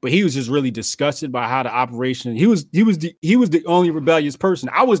 but he was just really disgusted by how the operation. He was the only rebellious person.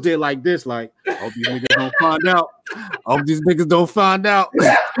 I was there like this, like, "Hope these niggas don't find out. Hope these niggas don't find out.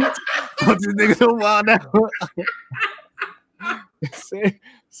 Hope these niggas don't find out."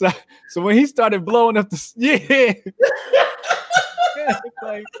 So when he started blowing up the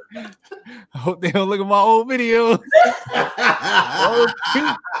like, I hope they don't look at my old videos.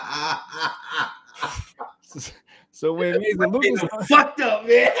 So when Amazing Lucas fucked up,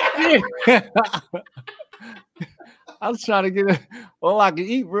 man. I was trying to get all I could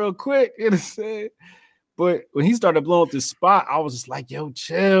eat real quick, you know what I'm saying? But when he started blowing up the spot, I was just like, "Yo,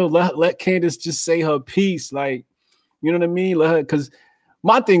 chill. Let Candace just say her piece." Like, you know what I mean? Let her, because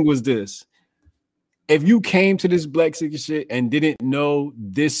my thing was this. If you came to this Black Secret shit and didn't know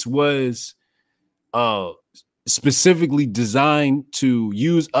this was specifically designed to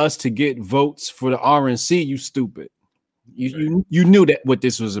use us to get votes for the RNC, you stupid. You knew that what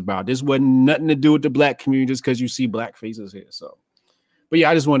this was about. This wasn't nothing to do with the Black community just because you see Black faces here. So, but yeah,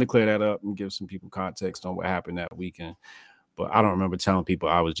 I just wanted to clear that up and give some people context on what happened that weekend. But I don't remember telling people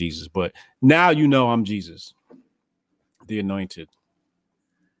I was Jesus. But now you know I'm Jesus, the anointed.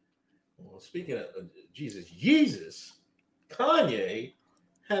 Well, speaking of Jesus, Kanye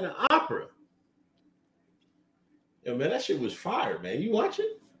had an opera. Yo, man, that shit was fire, man. You watch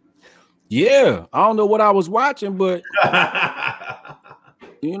it? Yeah, I don't know what I was watching, but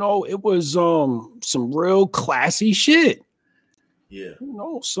you know, it was some real classy shit. Yeah, you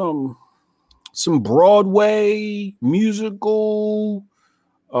know, some Broadway musical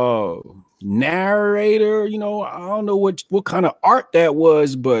narrator. You know, I don't know what kind of art that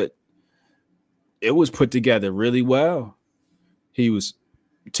was, but it was put together really well. He was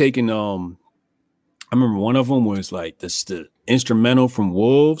taking I remember one of them was like the instrumental from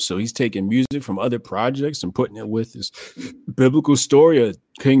Wolves. So he's taking music from other projects and putting it with this biblical story of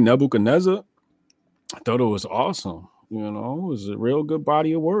King Nebuchadnezzar. I thought it was awesome. You know, it was a real good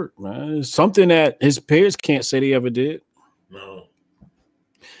body of work, man. It's something that his peers can't say they ever did. No.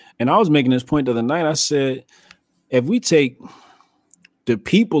 And I was making this point the other night. I said, if we take the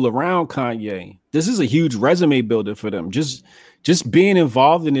people around Kanye, this is a huge resume builder for them. Just being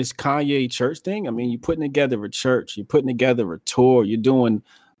involved in this Kanye church thing. I mean, you're putting together a church, you're putting together a tour, you're doing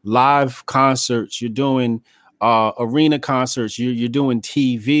live concerts, you're doing arena concerts, you're doing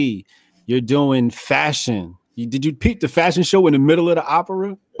TV, you're doing fashion. Did you peep the fashion show in the middle of the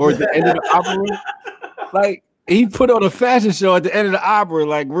opera or at the end of the opera? Like, he put on a fashion show at the end of the opera,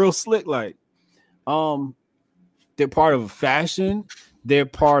 like real slick. Like, they're part of fashion, they're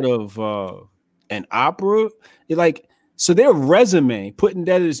part of an opera. Like, so their resume, putting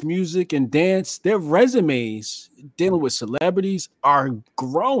that as music and dance, their resumes dealing with celebrities are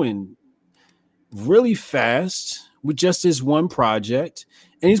growing really fast with just this one project.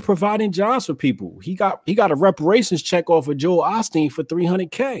 And he's providing jobs for people. He got a reparations check off of Joel Osteen for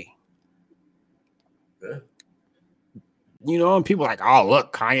 $300K. Yeah. You know, and people are like, "Oh,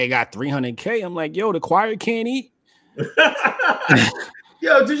 look, Kanye got $300K." I'm like, yo, the choir can't eat.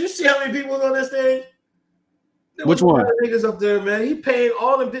 Yo, did you see how many people was on that stage? Which one? Niggas up there, man. He paid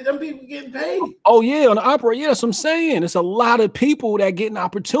all them people getting paid. Oh yeah, on the opera. Yeah, that's what I'm saying. It's a lot of people that getting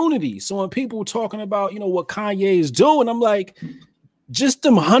opportunities. So when people talking about, you know, what Kanye is doing, I'm like, just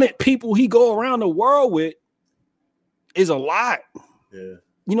them 100 people he go around the world with, is a lot. Yeah.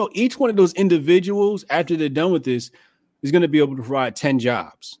 You know, each one of those individuals, after they're done with this, is going to be able to provide 10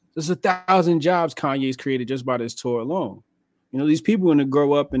 jobs. There's 1,000 jobs Kanye's created just by this tour alone. You know, these people are going to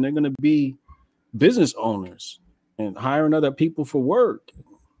grow up and they're going to be business owners and hiring other people for work.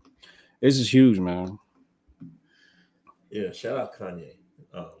 This is huge, man. Yeah, shout out Kanye.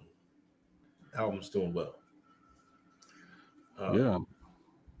 Album's doing well. Yeah.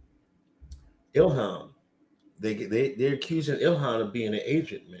 Ilhan, they're accusing Ilhan of being an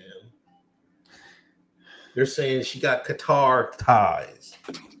agent, man. They're saying she got Qatar ties.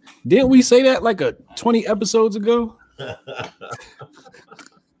 Didn't we say that like 20 episodes ago?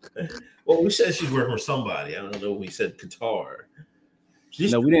 Well, we said she's working for somebody. I don't know. We said Qatar.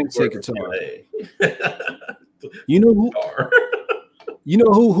 No, we didn't say Qatar. You know who? You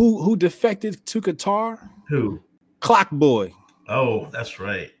know who defected to Qatar? Who? Clock Boy. Oh, that's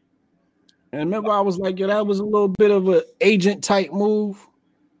right. And remember, I was like, yo, that was a little bit of an agent type move.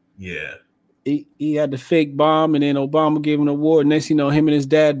 Yeah. He had the fake bomb, and then Obama gave him an award. Next, you know, him and his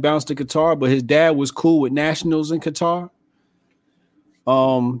dad bounced to Qatar, but his dad was cool with nationals in Qatar.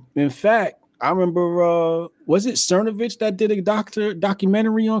 In fact, I remember, was it Cernovich that did a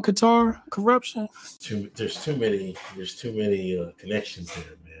documentary on Qatar corruption? There's too many connections there,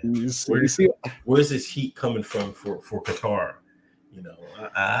 man. Where's this heat coming from for Qatar? You know,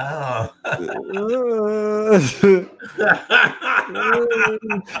 a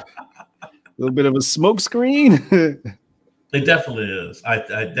little bit of a smoke screen. It definitely is.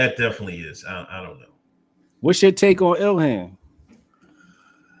 That definitely is. I don't know. What's your take on Ilhan?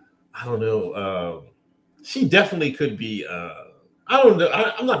 I don't know. She definitely could be. I don't know.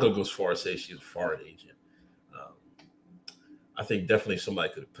 I'm not going to go as far as say she's a foreign agent. I think definitely somebody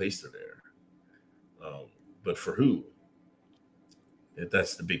could have placed her there. But for who?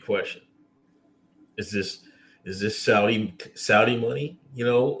 That's the big question. Is this Saudi money, you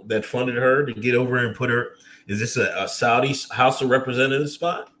know, that funded her to get over and put her? Is this a Saudi House of Representatives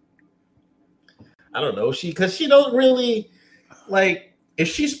spot? I don't know. Because she don't really like. If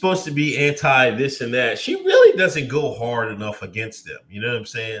she's supposed to be anti this and that, she really doesn't go hard enough against them. You know what I'm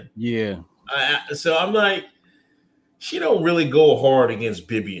saying? Yeah. So I'm like, she don't really go hard against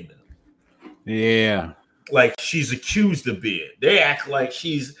Bibi and them. Yeah. Like she's accused of being. They act like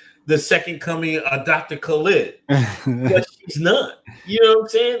she's the second coming of Dr. Khalid, but she's not. You know what I'm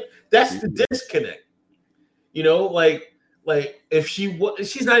saying? That's the disconnect. You know, like if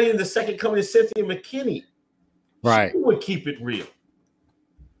she's not even the second coming of Cynthia McKinney, right? She would keep it real.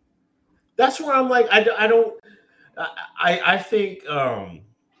 That's where I'm like, I think I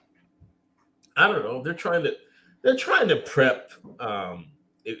don't know. They're trying to prep.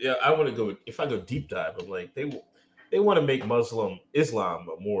 If I go deep dive, I'm like they want to make Islam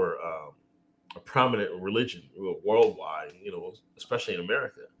a more a prominent religion worldwide, you know, especially in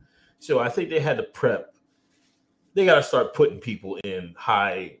America. So I think they had to prep. They got to start putting people in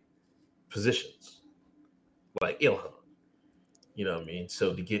high positions, like Ilhan. You know what I mean?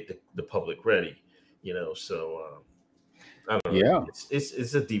 So to get the public ready, you know. So I don't know. Yeah,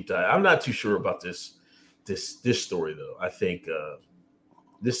 it's a deep dive. I'm not too sure about this story though. I think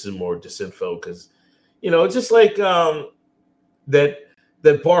this is more disinfo because, you know, just like that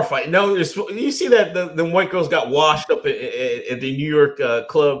bar fight. No, you see that the white girls got washed up at the New York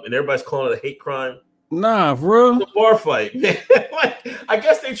club, and everybody's calling it a hate crime. Nah, bro. The bar fight. Like, I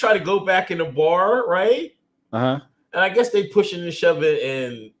guess they try to go back in the bar, right? Uh-huh. And I guess they pushing and shoving,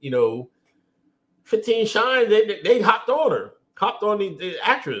 and you know, 15 Shine, they hopped on the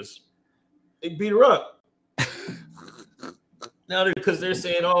actress. They beat her up. Now because they're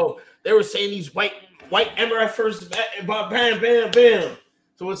saying, they were saying these white MRFers, bam, bam, bam.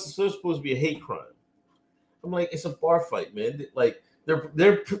 So it's supposed to be a hate crime. I'm like, it's a bar fight, man. Like they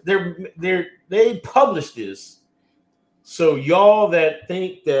published this, so y'all that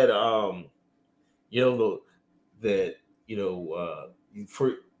think that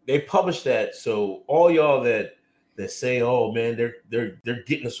they published that, so all y'all that say, oh man, they're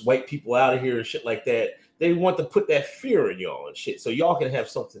getting us white people out of here and shit like that, they want to put that fear in y'all and shit, so y'all can have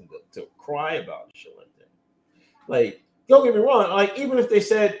something to cry about and shit like that. Like, don't get me wrong, like even if they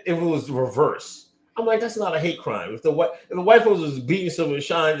said if it was reverse, I'm like, that's not a hate crime. If the white folks was beating some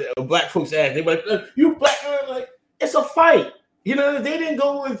Shine black folks' ass, they'd be like, you black man, like it's a fight. You know, they didn't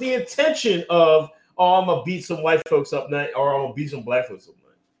go with the intention of, I'm gonna beat some white folks up night, or I'm gonna beat some black folks up night.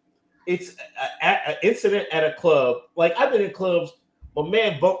 It's an incident at a club. Like I've been in clubs, my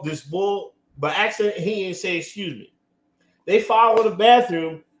man bumped this bull by accident. He didn't say excuse me. They followed the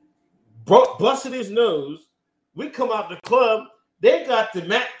bathroom, busted his nose. We come out the club. They got the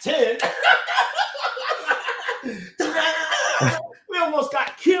MAC 10.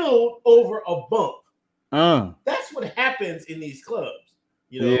 killed over a bump. That's what happens in these clubs.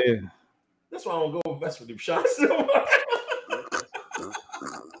 You know, yeah. That's why I don't go mess with them shots.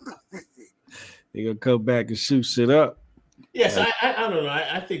 They gonna come back and shoot shit up. Yes, I don't know.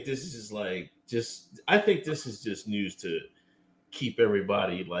 I think this is I think this is just news to keep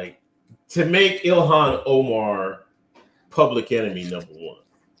everybody to make Ilhan Omar public enemy number one.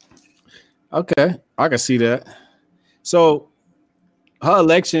 Okay, I can see that. So her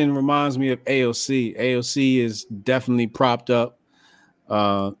election reminds me of AOC. AOC is definitely propped up.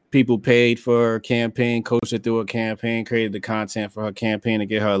 People paid for her campaign, coached her through her campaign, created the content for her campaign to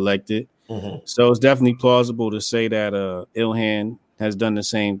get her elected. Mm-hmm. So it's definitely plausible to say that Ilhan has done the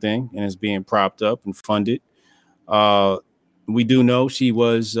same thing and is being propped up and funded. We do know she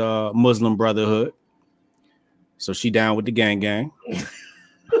was Muslim Brotherhood, so she down with the gang.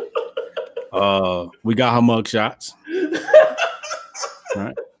 We got her mug shots.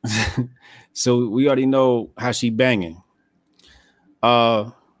 Right. So we already know how she banging.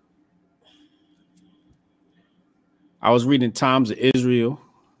 I was reading Times of Israel.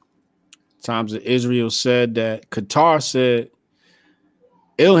 Times of Israel said that Qatar said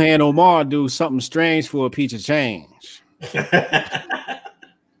Ilhan Omar do something strange for a piece of change.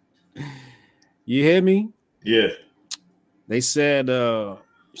 You hear me? Yeah. They said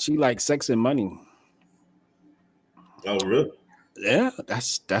she likes sex and money. Oh, really? Yeah,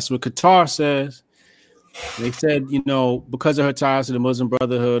 that's what Qatar says. They said, because of her ties to the Muslim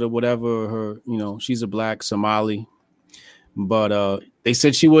Brotherhood or whatever, she's a black Somali. But they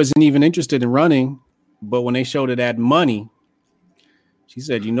said she wasn't even interested in running. But when they showed her that money, she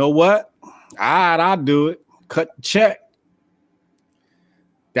said, you know what? I'll do it. Cut the check.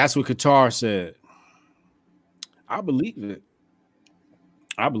 That's what Qatar said. I believe it.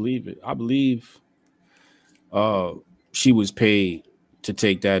 I believe she was paid to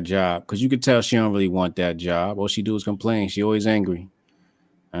take that job, because you could tell she don't really want that job. All she do is complain. She always angry.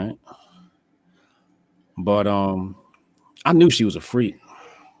 All right. But I knew she was a freak.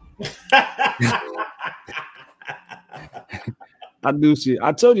 I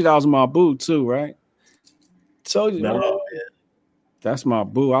told you that was my boo too, right? Told you. No, that's my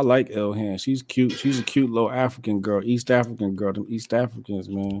boo. I like Ilhan. She's cute. She's a cute little African girl, East African girl. Them East Africans,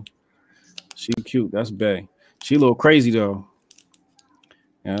 man. She cute. That's bae. She a little crazy though.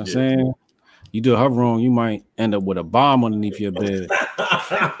 You know what I'm saying? You do her wrong, you might end up with a bomb underneath your bed.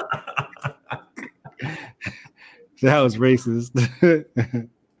 That was racist. That's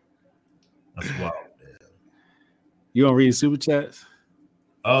wild, man. You gonna read super chats?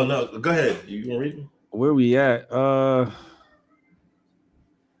 Oh no, go ahead. You gonna read them? Where we at?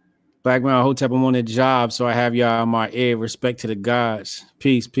 Background Hotep, I'm on a job, so I have y'all on my ear. Respect to the gods.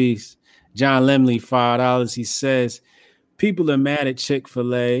 Peace. John Lemley, $5. He says, people are mad at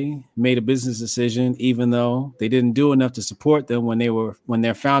Chick-fil-A, made a business decision, even though they didn't do enough to support them when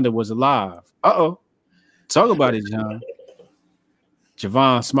their founder was alive. Uh-oh. Talk about it, John.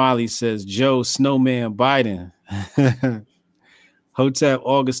 Javon Smiley says, Joe Snowman Biden. Hotep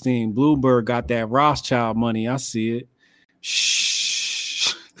Augustine, Bloomberg got that Rothschild money. I see it.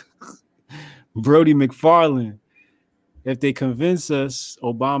 Shh. Brody McFarland. If they convince us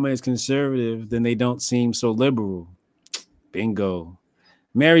Obama is conservative, then they don't seem so liberal. Bingo.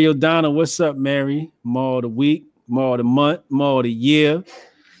 Mary O'Donnell, what's up, Mary? More of the week, more of the month, more of the year.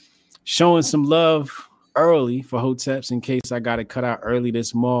 Showing some love early for Hoteps in case I got to cut out early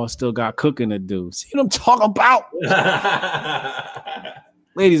this mall. Still got cooking to do. See what I'm talking about?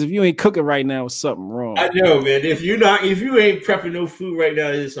 Ladies, if you ain't cooking right now, something wrong. I know, man. If you ain't prepping no food right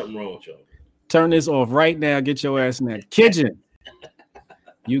now, there's something wrong with y'all. Turn this off right now. Get your ass in that kitchen.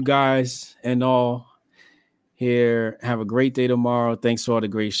 You guys and all here, have a great day tomorrow. Thanks for all the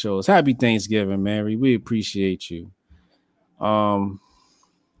great shows. Happy Thanksgiving, Mary. We appreciate you.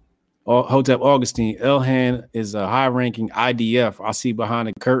 Hotep Augustine, Ilhan is a high-ranking IDF. I see behind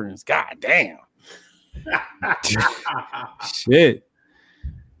the curtains. God damn. Shit.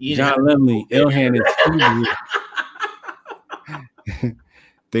 John Lemley, Ilhan is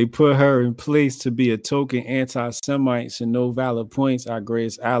they put her in place to be a token anti-Semite, and no valid points our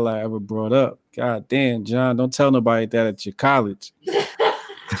greatest ally ever brought up. God damn, John, don't tell nobody that at your college. You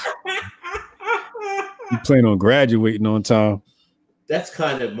plan on graduating on time. That's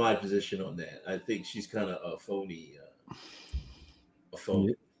kind of my position on that. I think she's kind of a phony.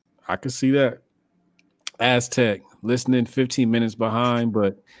 I can see that. Aztec, listening 15 minutes behind,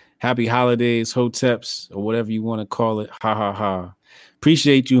 but happy holidays, Hoteps, or whatever you want to call it. Ha, ha, ha.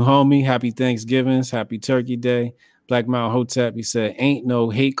 Appreciate you, homie. Happy Thanksgivings. Happy Turkey Day. Black Mount Hotep, he said, ain't no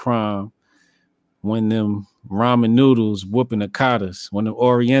hate crime when them ramen noodles whooping the katas when the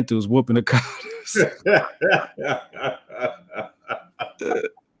Orientals whooping the katas.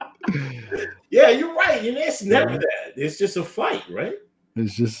 Yeah, you're right. And it's never that. It's just a fight, right?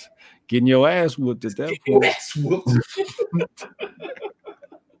 It's just getting your ass whooped at that Get point. your ass whooped.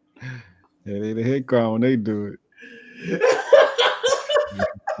 Yeah, they the hit crowd when they do it.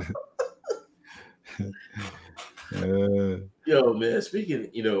 Yo, man, speaking,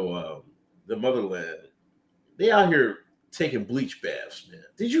 the motherland, they out here taking bleach baths, man.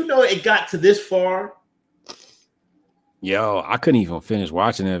 Did you know it got to this far? Yo, I couldn't even finish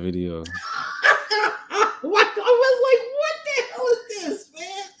watching that video. What? I was like, what the hell is this,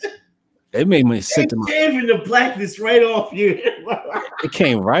 man? It made me sick to my. Shaving the blackness right off you. It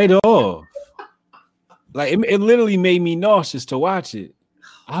came right off. Like it literally made me nauseous to watch it.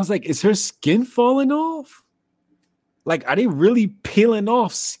 I was like, is her skin falling off? Like, are they really peeling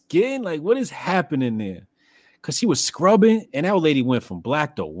off skin? Like, what is happening there? Because she was scrubbing, and that lady went from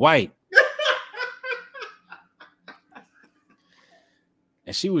black to white.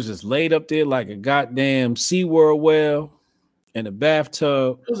 And she was just laid up there like a goddamn SeaWorld whale in a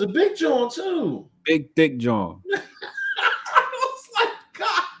bathtub. It was a big John, too. Big, thick John. I was like,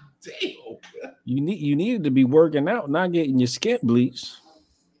 God damn. You needed to be working out, not getting your skin bleached.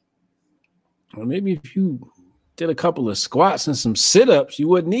 Or maybe if you did a couple of squats and some sit-ups, you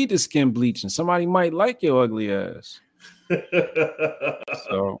wouldn't need the skin bleach, and somebody might like your ugly ass.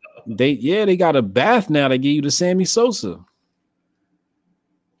 So they got a bath now to give you the Sammy Sosa.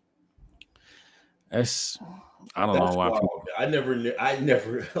 I don't know why. I never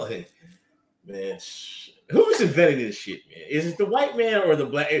like, man. Who's inventing this shit, man? Is it the white man or the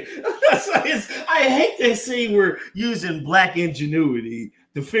black? I hate that scene we're using black ingenuity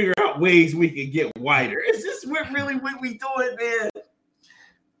to figure out ways we can get whiter. Is this really what we doing, man?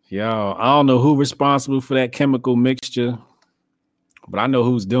 Yo, I don't know who's responsible for that chemical mixture, but I know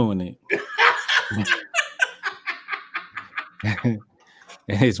who's doing it.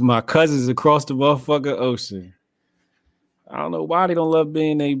 It's my cousins across the motherfucking ocean. I don't know why they don't love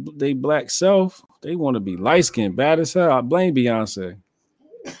being they black self. They want to be light skinned, bad as hell. I blame Beyonce.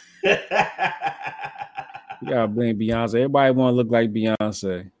 You gotta blame Beyonce. Everybody want to look like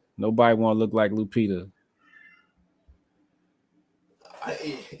Beyonce. Nobody want to look like Lupita.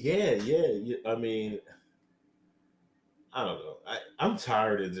 Yeah. I mean, I don't know. I'm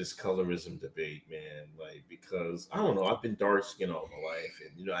tired of this colorism debate, man. Like, because I don't know. I've been dark skinned all my life,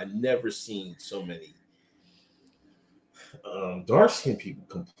 and I never seen so many dark skinned people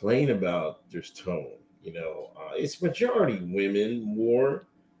complain about their tone. It's majority women more,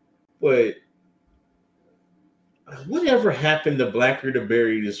 but whatever happened to blacker the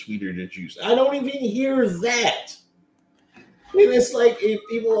berry, the sweeter the juice? I don't even hear that. And it's like if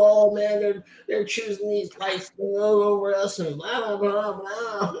people, oh man, they're choosing these lights over us and blah blah blah.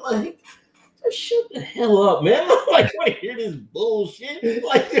 I'm like, just shut the hell up, man. I'm like, I want to hear this bullshit.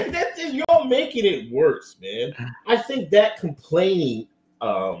 Like y'all making it worse, man. I think that complaining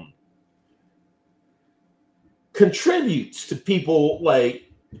contributes to people like,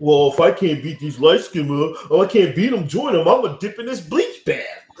 well, if I can't beat these light skin, I can't beat them, join them. I'm gonna dip in this bleach bath.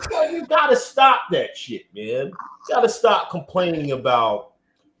 You gotta stop that shit, man. You gotta stop complaining about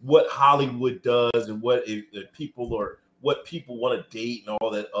what Hollywood does and what people want to date and all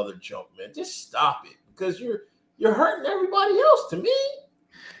that other junk, man. Just stop it, because you're hurting everybody else. To me,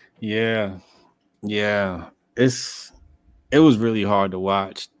 yeah. It was really hard to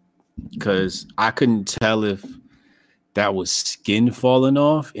watch because I couldn't tell if that was skin falling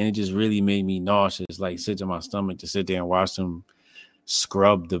off, and it just really made me nauseous, like sit in my stomach to sit there and watch them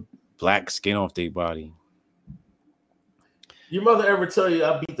scrub the black skin off their body. Your mother ever tell you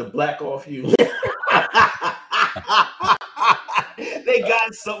I beat the black off you? They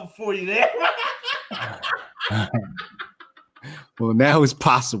got something for you there. Well, now it's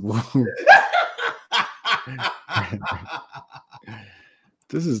possible.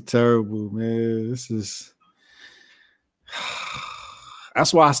 This is terrible, man.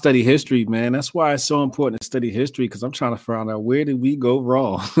 That's why I study history, man. That's why it's so important to study history, because I'm trying to find out where did we go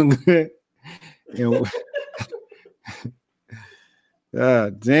wrong.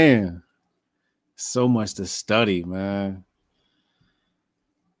 God damn. So much to study, man.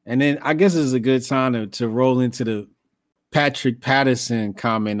 And then I guess it's a good time to roll into the Patrick Patterson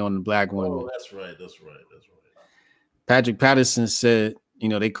comment on the black women. Oh, that's right. Patrick Patterson said,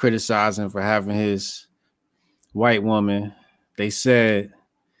 they criticize him for having his white woman. They said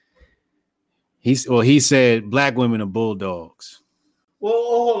he said black women are bulldogs.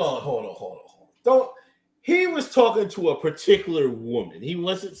 Well, hold on. He was talking to a particular woman. He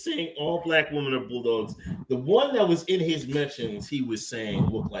wasn't saying all black women are bulldogs. The one that was in his mentions, he was saying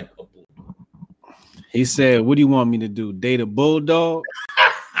looked like a bulldog. He said, "What do you want me to do? Date a bulldog?"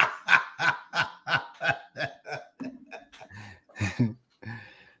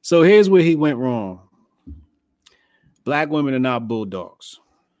 So here's where he went wrong. Black women are not bulldogs.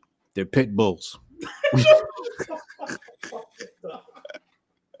 They're pit bulls.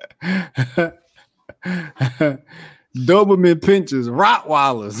 Doberman pinchers,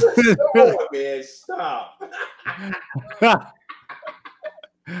 Rottweilers. Oh, man, stop.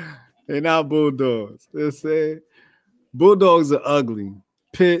 They're not bulldogs. They're saying bulldogs are ugly.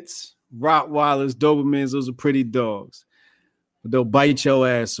 Pits, Rottweilers, Dobermans, those are pretty dogs. But they'll bite your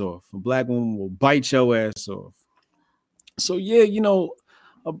ass off. A black woman will bite your ass off. So, yeah, you know,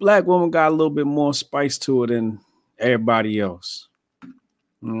 a black woman got a little bit more spice to it than everybody else.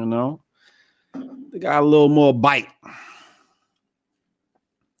 You know? They got a little more bite.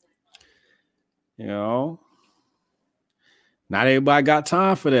 You know? Not everybody got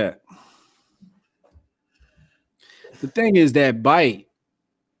time for that. The thing is that bite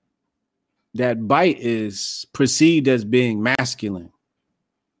is perceived as being masculine.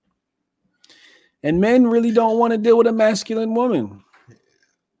 And men really don't want to deal with a masculine woman.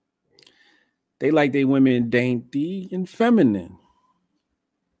 They like their women dainty and feminine.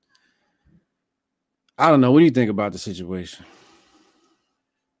 I don't know. What do you think about the situation?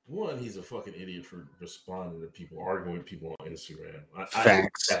 One, he's a fucking idiot for responding to people, arguing with people on Instagram.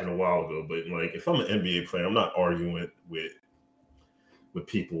 Facts. Happened a while ago, but like, if I'm an NBA player, I'm not arguing with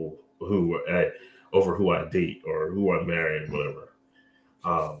people who are over who I date or who I'm marrying, whatever.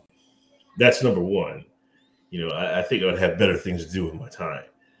 That's number one. You know, I think I'd have better things to do with my time.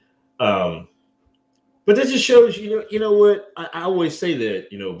 But that just shows, you know what? I always say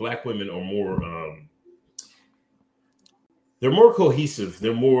that, you know, black women are more, they're more cohesive.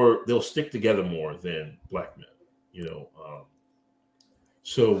 They'll stick together more than black men, you know.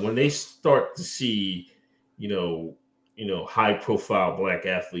 So when they start to see, you know, high profile black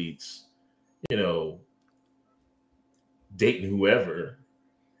athletes, you know, dating whoever,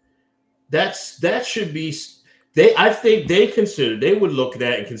 that should be, I think they would look at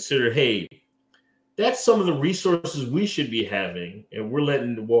that and consider, hey, that's some of the resources we should be having, and we're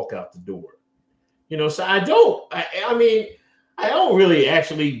letting them walk out the door. You know, so I don't really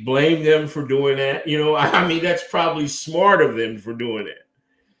actually blame them for doing that. You know, I mean, that's probably smart of them for doing it.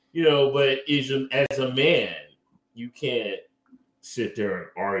 You know, but as a man, you can't sit there and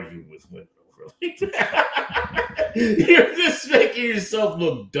argue with women over like that. You're just making yourself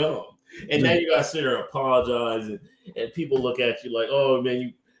look dumb. And now you gotta sit there and apologize, and people look at you like, oh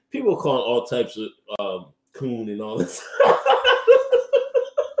man, people calling all types of coon and all this.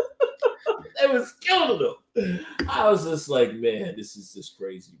 It was killing them. I was just like, man, this is just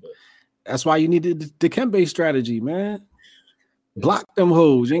crazy. But that's why you need the Dikembe strategy, man. Block them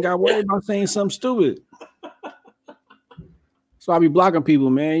hoes. You ain't got to worry about saying something stupid. So I be blocking people,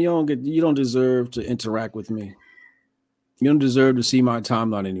 man. You don't deserve to interact with me. You don't deserve to see my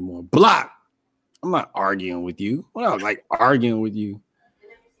timeline anymore. Block. I'm not arguing with you. I'm not like arguing with you.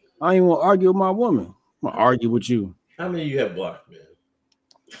 I ain't want to argue with my woman. I'm gonna argue with you. How many you have blocked,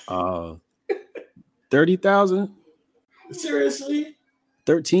 man? 30,000. Seriously?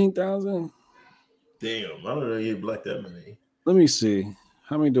 13,000. Damn, I don't know you blocked that many. Let me see.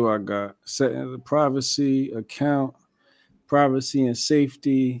 How many do I got? Setting the privacy account, privacy and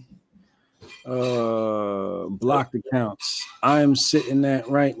safety, blocked accounts. I'm sitting at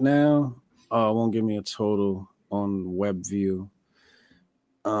right now. It won't give me a total on WebView.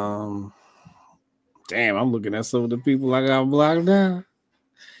 Damn, I'm looking at some of the people I got blocked now.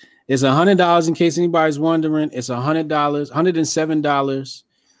 It's $100 in case anybody's wondering. It's $100, $107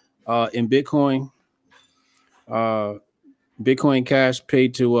 in Bitcoin. Bitcoin Cash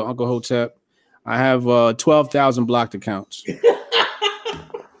paid to Uncle Hotep. I have 12,000 blocked accounts.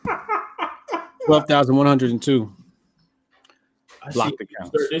 12,102 blocked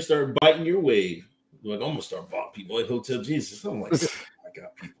accounts. They start biting your wave. Like, I'm gonna start blocking people like Hotel Jesus. I'm like, I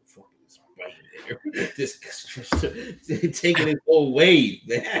got people fucking biting there. This taking his whole wave,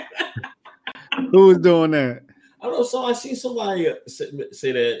 man. Who was doing that? I don't know. So I see somebody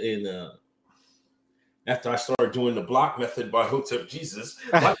say that in after I started doing the block method by Hotep Jesus,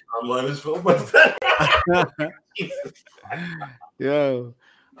 my timeline is filled with that. Yo,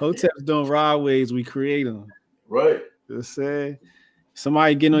 Hotep's doing raw ways. We create them. Right. Just say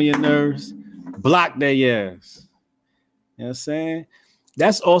somebody getting on your nerves, block their ass. You know what I'm saying?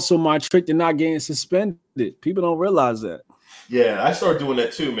 That's also my trick to not getting suspended. People don't realize that. Yeah, I started doing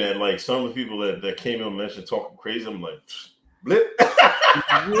that too, man. Like some of the people that came in and mentioned talking crazy, I'm like, blip.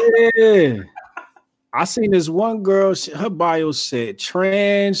 Yeah. I seen this one girl, her bio said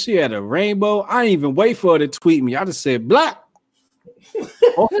trans. She had a rainbow. I didn't even wait for her to tweet me. I just said black.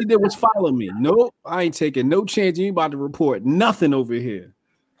 All she did was follow me. Nope, I ain't taking no chance. You ain't about to report nothing over here.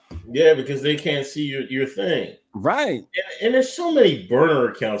 Yeah, because they can't see your thing. Right. And there's so many burner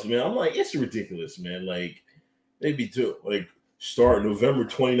accounts, man. I'm like, it's ridiculous, man. Like, they be too like start November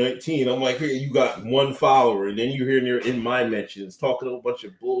 2019. I'm like, here, you got one follower, and then you hear in my mentions talking a whole bunch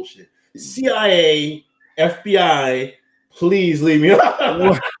of bullshit. CIA, FBI, please leave me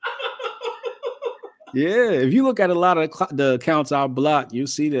alone. Yeah, if you look at a lot of the accounts I blocked, you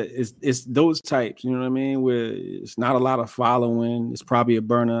see that it's those types. You know what I mean? Where it's not a lot of following. It's probably a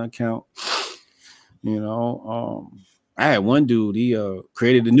burner account. You know, I had one dude. He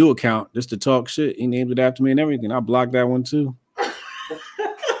created a new account just to talk shit. He named it after me and everything. I blocked that one too.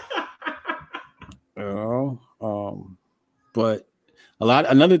 You know, but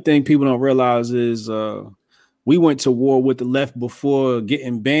another thing people don't realize is we went to war with the left before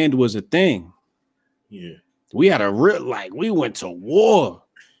getting banned was a thing. Yeah, we had we went to war.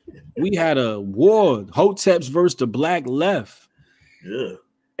 We had a war, Hoteps versus the black left. Yeah.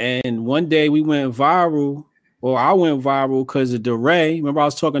 And one day we went viral, or I went viral because of DeRay. Remember I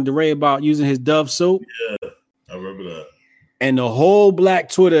was talking to DeRay about using his Dove soap? Yeah, I remember that. And the whole black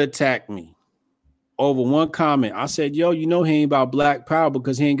Twitter attacked me over one comment. I said, yo, you know he ain't about black power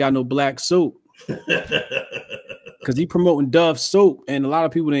because he ain't got no black soap. Because he promoting Dove soap. And a lot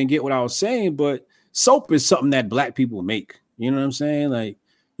of people didn't get what I was saying, but soap is something that black people make. You know what I'm saying? Like,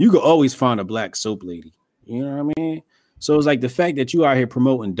 you could always find a black soap lady. You know what I mean? So it's like the fact that you out here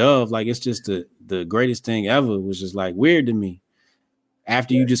promoting Dove, like it's just the greatest thing ever, was just like weird to me.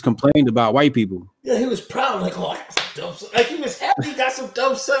 After you just complained about white people. Yeah, he was proud, like, oh, I got some Dove soap. Like, he was happy he got some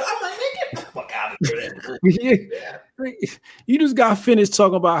Dove soap. I'm like, man, get the fuck out of here. Yeah. You just got finished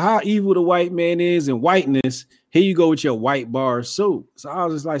talking about how evil the white man is and whiteness. Here you go with your white bar soap. So I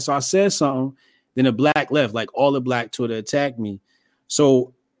was just like, so I said something. Then the black left, like all the black Twitter attacked me.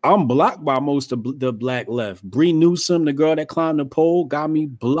 So I'm blocked by most of the black left. Bree Newsom, the girl that climbed the pole, got me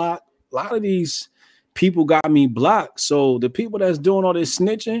blocked. A lot of these people got me blocked. So the people that's doing all this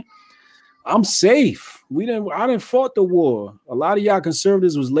snitching, I'm safe. I didn't fought the war. A lot of y'all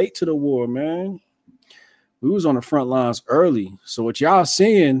conservatives was late to the war, man. We was on the front lines early. So what y'all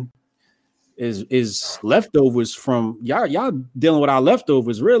seeing is leftovers from y'all dealing with our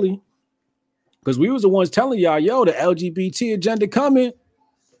leftovers, really. Because we was the ones telling y'all, yo, the LGBT agenda coming.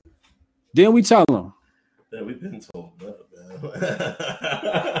 Then we tell them. Yeah, we've been told that,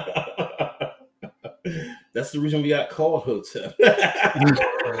 man. That's the reason we got called Hotep.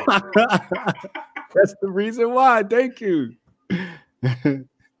 That's the reason why. Thank you.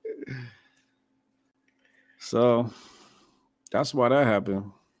 So that's why that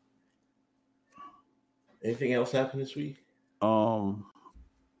happened. Anything else happened this week?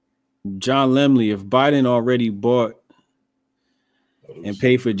 John Lemley, if Biden already bought and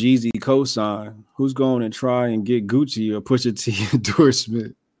paid for Jeezy cosign, who's going to try and get Gucci or Pusha T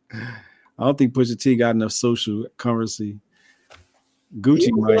endorsement? I don't think Pusha T got enough social currency.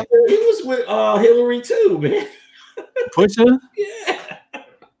 Gucci might. He was with Hillary too, man. Pusha? Yeah.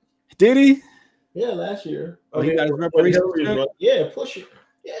 Did he? Yeah, last year. Oh, he got his reparations. Yeah, Pusha.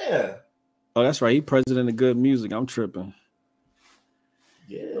 Yeah. Oh, that's right. He president of good music. I'm tripping.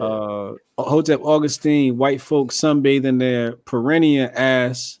 Yeah. Hotep Augustine, white folks sunbathing their perennial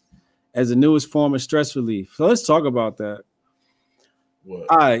ass as the newest form of stress relief. So let's talk about that. What?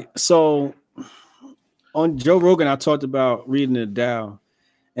 All right. So on Joe Rogan, I talked about reading the Tao,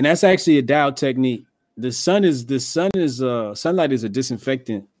 and that's actually a Tao technique. Sunlight is a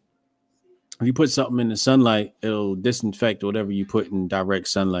disinfectant. If you put something in the sunlight, it'll disinfect whatever you put in direct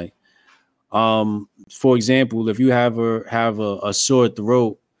sunlight. For example, if you have a sore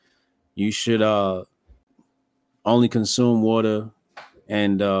throat, you should only consume water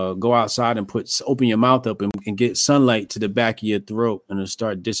and go outside and open your mouth up and get sunlight to the back of your throat, and it'll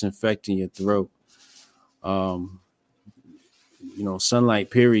start disinfecting your throat. Sunlight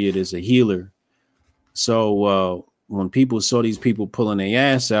period is a healer. So when people saw these people pulling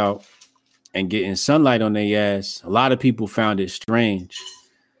their ass out and getting sunlight on their ass, a lot of people found it strange.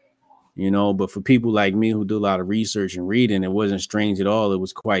 But for people like me who do a lot of research and reading, it wasn't strange at all. It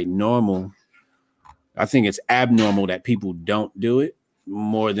was quite normal. I think it's abnormal that people don't do it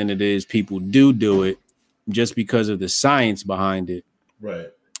more than it is people do it just because of the science behind it. Right.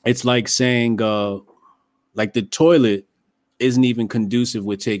 It's like saying like the toilet isn't even conducive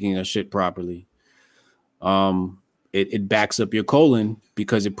with taking a shit properly. it backs up your colon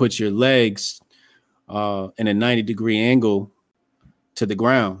because it puts your legs in a 90-degree angle to the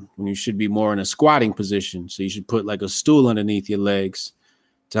ground when you should be more in a squatting position. So you should put like a stool underneath your legs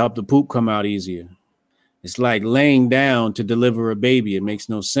to help the poop come out easier. It's like laying down to deliver a baby. It makes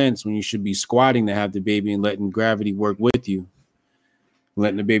no sense when you should be squatting to have the baby and letting gravity work with you,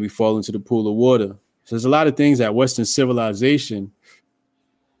 letting the baby fall into the pool of water. So there's a lot of things that Western civilization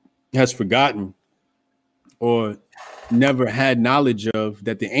has forgotten or never had knowledge of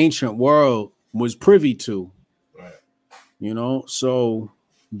that the ancient world was privy to. Right. You know, so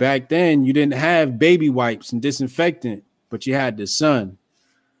back then you didn't have baby wipes and disinfectant, but you had the sun.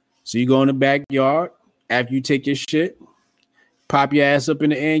 So you go in the backyard after you take your shit, pop your ass up in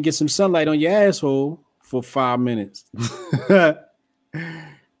the air and get some sunlight on your asshole for 5 minutes.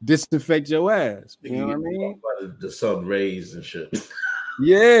 Disinfect your ass. You know what I mean? The sun rays and shit.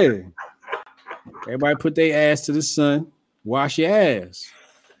 Yeah. Everybody put their ass to the sun. Wash your ass.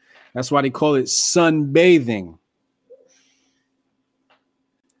 That's why they call it sunbathing.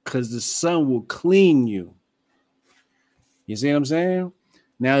 Because the sun will clean you. You see what I'm saying?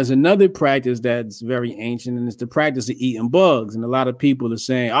 Now, there's another practice that's very ancient, and it's the practice of eating bugs. And a lot of people are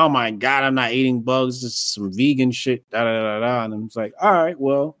saying, oh, my God, I'm not eating bugs. This is some vegan shit. Da, da, da, da. And I'm just like, all right,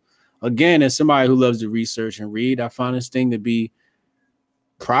 well, again, as somebody who loves to research and read, I find this thing to be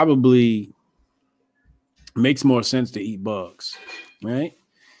probably makes more sense to eat bugs, right?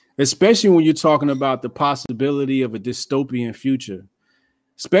 Especially when you're talking about the possibility of a dystopian future,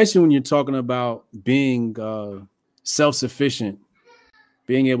 especially when you're talking about being self-sufficient,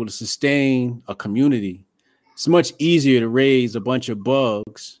 being able to sustain a community. It's much easier to raise a bunch of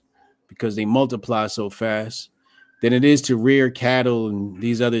bugs because they multiply so fast than it is to rear cattle and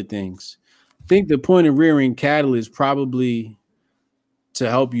these other things. I think the point of rearing cattle is probably to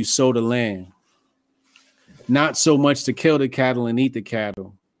help you sow the land, not so much to kill the cattle and eat the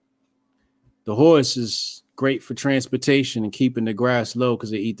cattle. The horse is great for transportation and keeping the grass low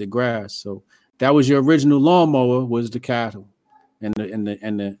because they eat the grass. So that was your original lawnmower, was the cattle and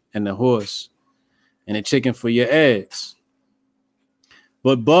the horse and the chicken for your eggs.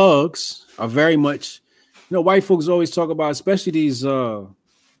 But bugs are very much, you know, white folks always talk about, especially these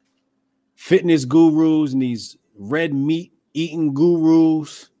fitness gurus and these red meat eating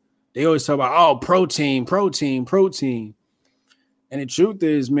gurus. They always talk about, oh, protein. And the truth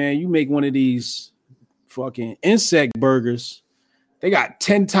is, man, you make one of these fucking insect burgers, they got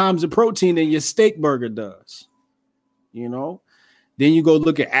 10 times the protein than your steak burger does. You know? Then you go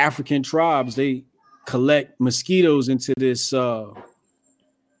look at African tribes, they collect mosquitoes into this net.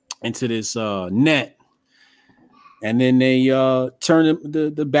 And then they turn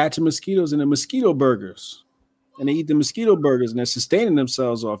the batch of mosquitoes into mosquito burgers. And they eat the mosquito burgers and they're sustaining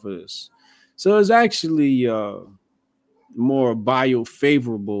themselves off of this. So it's actually more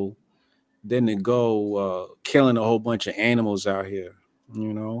biofavorable than to go killing a whole bunch of animals out here.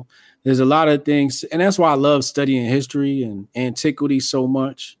 You know, there's a lot of things. And that's why I love studying history and antiquity so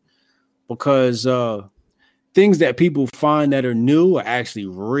much, because things that people find that are new are actually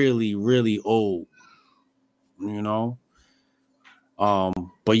really, really old, you know.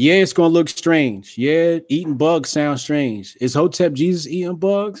 But yeah, it's gonna look strange. Yeah, eating bugs sounds strange. Is Hotep Jesus eating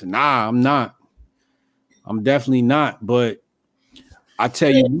bugs? Nah, I'm not. I'm definitely not. But I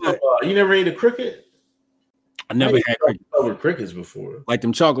tell you what, you never ate a cricket? I never had crickets before. Like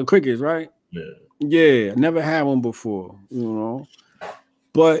them chocolate crickets, right? Yeah, I never had one before, you know.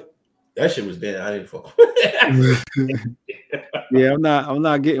 But that shit was dead. I didn't fuck with it. Yeah, I'm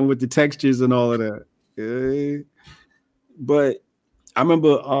not getting with the textures and all of that. Yeah. But I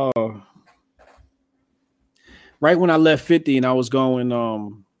remember right when I left 50 and I was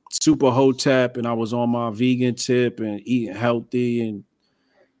going super Hotep and I was on my vegan tip and eating healthy and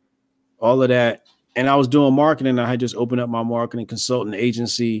all of that. And I was doing marketing. I had just opened up my marketing consultant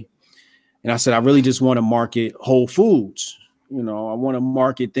agency. And I said, I really just want to market whole foods. You know, I want to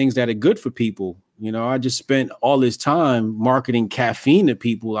market things that are good for people. You know, I just spent all this time marketing caffeine to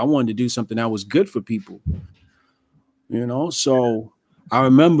people. I wanted to do something that was good for people. You know, so I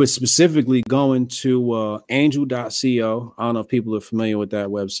remember specifically going to angel.co. I don't know if people are familiar with that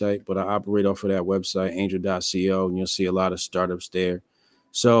website, but I operate off of that website, angel.co, and you'll see a lot of startups there.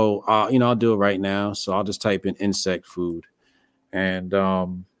 So, you know, I'll do it right now. So I'll just type in insect food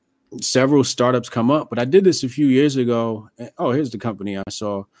and several startups come up. But I did this a few years ago. Oh, here's the company I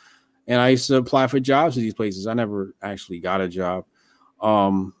saw. And I used to apply for jobs at these places. I never actually got a job.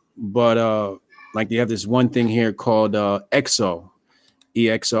 But like they have this one thing here called EXO,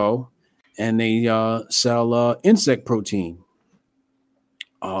 and they sell insect protein.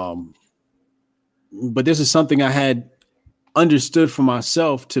 but this is something I had understood for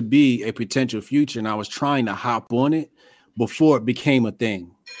myself to be a potential future, and I was trying to hop on it before it became a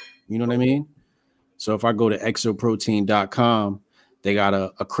thing. You know what I mean? So if I go to exoprotein.com, they got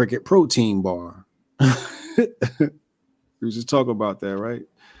a cricket protein bar. We just talk about that, right?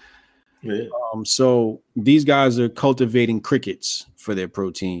 Yeah. So these guys are cultivating crickets for their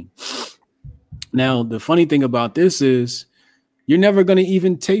protein. Now, the funny thing about this is you're never going to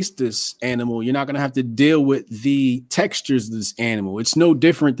even taste this animal. You're not going to have to deal with the textures of this animal. It's no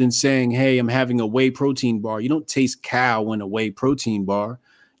different than saying, hey, I'm having a whey protein bar. You don't taste cow in a whey protein bar.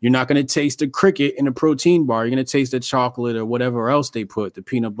 You're not going to taste a cricket in a protein bar. You're going to taste the chocolate or whatever else they put, the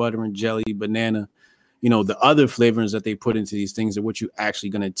peanut butter and jelly, banana, the other flavorings that they put into these things are what you're actually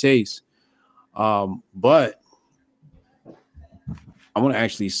going to taste. But I want to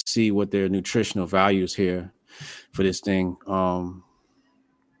actually see what their nutritional values here for this thing.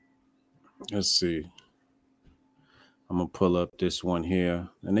 Let's see. I'm gonna pull up this one here,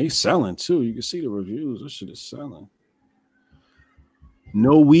 and they selling too. You can see the reviews. This shit is selling.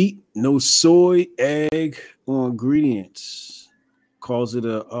 No wheat, no soy, egg, or ingredients. Calls it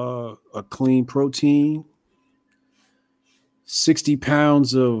a clean protein. 60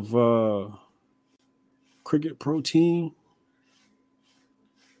 pounds of cricket protein.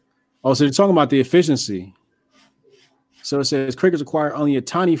 Oh, so they're talking about the efficiency. So it says crickets require only a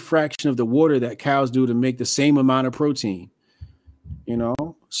tiny fraction of the water that cows do to make the same amount of protein.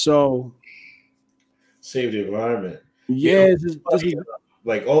 So Save the environment. Yeah,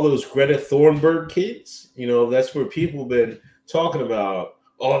 Like all those Greta Thunberg kids, that's where people been talking about.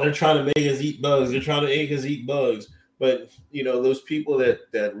 Oh, they're trying to make us eat bugs. They're trying to make us eat bugs. But those people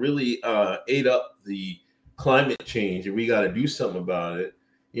that really ate up the climate change, and we got to do something about it.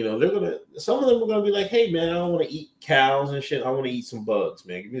 Some of them are gonna be like, hey man, I don't want to eat cows and shit. I want to eat some bugs,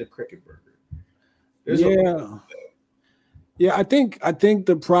 man. Give me a cricket burger. Yeah. I think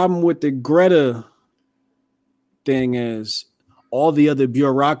the problem with the Greta thing is all the other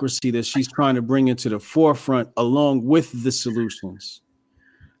bureaucracy that she's trying to bring into the forefront along with the solutions.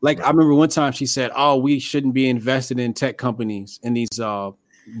 Like I remember one time she said, oh, we shouldn't be invested in tech companies and these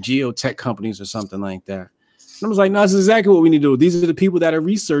geotech companies or something like that. And I was like, no, this is exactly what we need to do. These are the people that are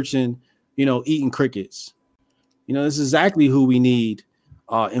researching, eating crickets. This is exactly who we need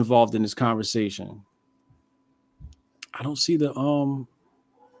involved in this conversation. I don't see the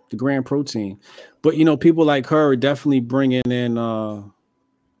grand protein, but people like her are definitely bringing in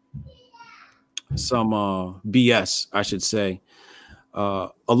some BS, I should say.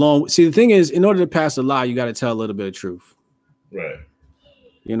 See, the thing is, in order to pass a lie, you got to tell a little bit of truth, right?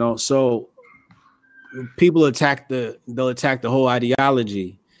 So people they'll attack the whole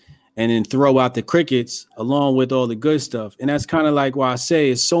ideology and then throw out the crickets along with all the good stuff. And that's kind of like why I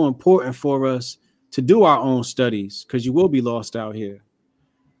say it's so important for us to do our own studies, because you will be lost out here.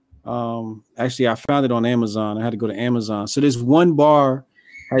 Actually, I found it on Amazon. I had to go to Amazon. So this one bar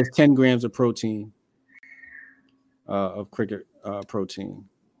has 10 grams of protein, of cricket protein.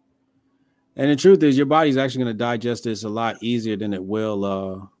 And the truth is, your body's actually going to digest this a lot easier than it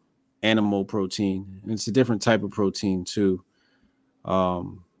will animal protein. And it's a different type of protein too.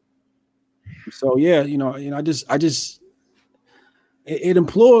 So yeah, it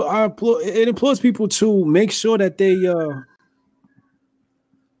implores people to make sure that they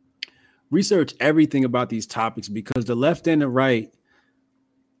research everything about these topics, because the left and the right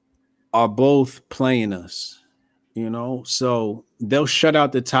are both playing us, so they'll shut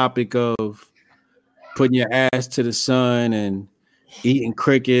out the topic of putting your ass to the sun and eating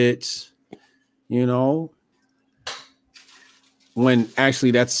crickets, when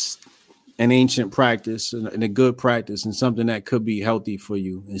actually that's an ancient practice and a good practice and something that could be healthy for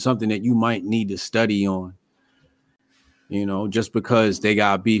you and something that you might need to study on, just because they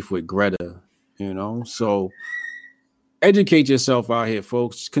got beef with Greta, so educate yourself out here,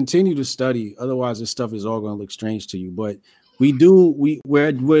 folks. Continue to study. Otherwise, this stuff is all going to look strange to you. But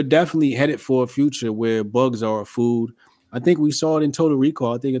we're definitely headed for a future where bugs are a food. I think we saw it in Total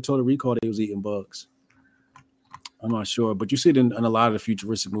Recall. I think in Total Recall, they was eating bugs. I'm not sure, but you see it in a lot of the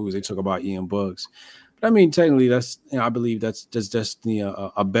futuristic movies. They talk about eating bugs. But I mean, technically, that's I believe that's just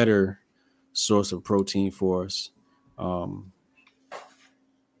a better source of protein for us than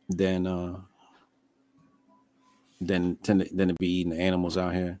to be eating animals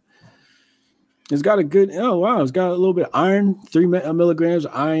out here. It's got it's got a little bit of iron, 3 milligrams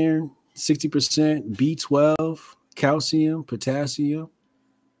of iron, 60% B12, calcium, potassium.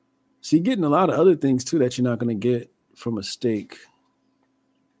 So you're getting a lot of other things too that you're not going to get from a steak.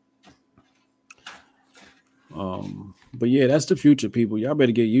 But yeah, that's the future, people. Y'all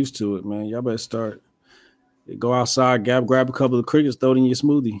better get used to it, man. Y'all better start. Go outside, grab a couple of crickets, throw it in your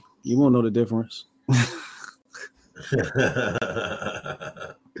smoothie. You won't know the difference. All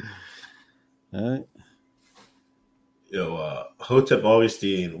right. Yo, Hotep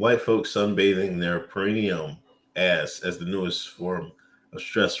Augustine, white folks sunbathing their perineum ass as the newest form of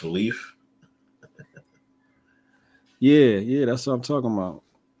stress relief. Yeah, that's what I'm talking about.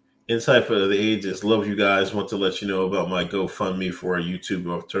 Insight for the Ages. Love you guys. Want to let you know about my GoFundMe for a YouTube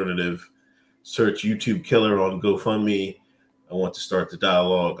alternative. Search YouTube Killer on GoFundMe. I want to start the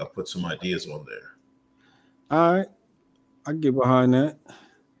dialogue. I put some ideas on there. All right. I can get behind that.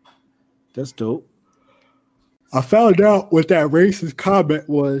 That's dope. I found out what that racist comment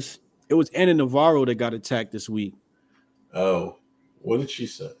was. It was Anna Navarro that got attacked this week. Oh, what did she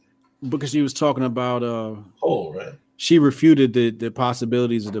say? Because she was talking about Right. She refuted the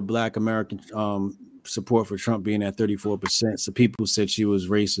possibilities of the Black American support for Trump being at 34%. So people said she was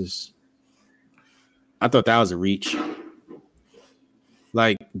racist. I thought that was a reach.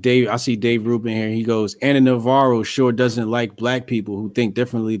 Like Dave, I see Dave Rubin here. He goes, Anna Navarro sure doesn't like black people who think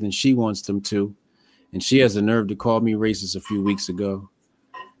differently than she wants them to. And she has the nerve to call me racist a few weeks ago.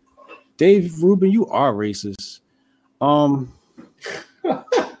 Dave Rubin, you are racist. So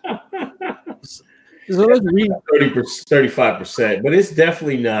let's read 35%, but it's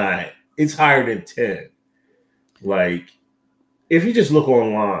definitely not. It's higher than 10. Like, if you just look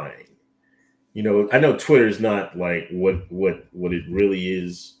online, you know, I know Twitter's not like what it really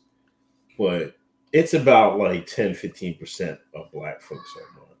is, but it's about like 10-15% of black folks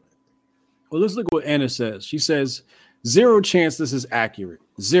online. Well, let's look at what Anna says. She says, 0 chance this is accurate.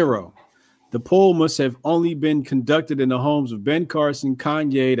 0. The poll must have only been conducted in the homes of Ben Carson,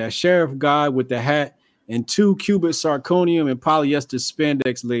 Kanye, that sheriff guy with the hat, and 2 Cuban zirconium and polyester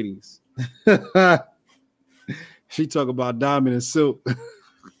spandex ladies. She talk about Diamond and Silk.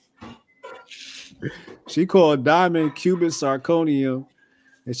 She called Diamond Cuban zirconium,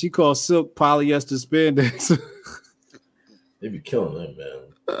 and she called Silk polyester spandex. They be killing them,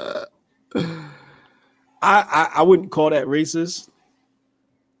 man. I wouldn't call that racist.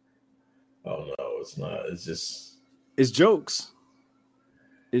 Oh no, it's not. It's just jokes.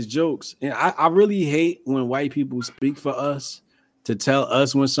 It's jokes. And I really hate when white people speak for us to tell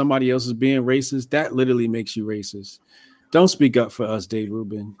us when somebody else is being racist. That literally makes you racist. Don't speak up for us, Dave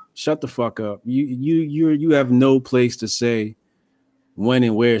Rubin. Shut the fuck up. You have no place to say when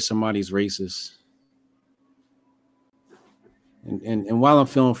and where somebody's racist. And while I'm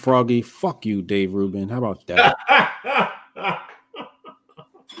feeling froggy, fuck you, Dave Rubin. How about that?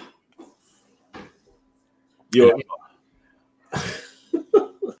 Yo.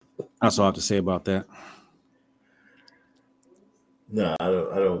 That's all I have to say about that. No, I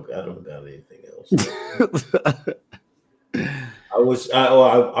don't got anything else.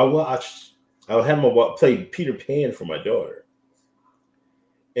 I had my play Peter Pan for my daughter,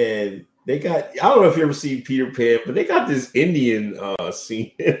 and they got, I don't know if you ever seen Peter Pan, but they got this Indian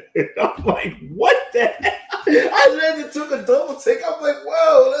scene. I'm like, what the hell? I then took a double take. I'm like,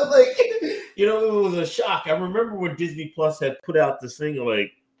 whoa. I'm like, you know, it was a shock. I remember when Disney Plus had put out this thing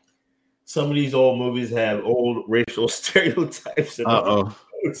like some of these old movies have old racial stereotypes. What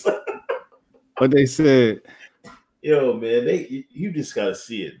they said. Yo, man, you just gotta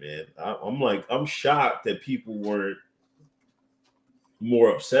see it, man. I'm shocked that people weren't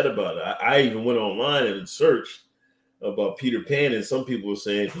more upset about it. I even went online and searched about Peter Pan, and some people were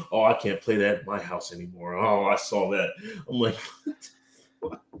saying, "Oh, I can't play that in my house anymore." Oh, I saw that. I'm like,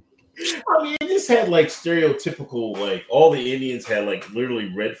 what? I mean, it just had like stereotypical, like all the Indians had like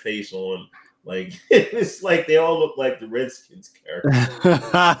literally red face on. Like it's like they all look like the Redskins characters.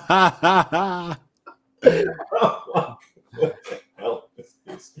 What the hell is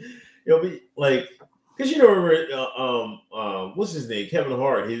this? It'll be like, because you know, what's his name? Kevin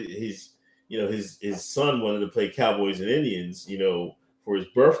Hart. His son wanted to play Cowboys and Indians, you know, for his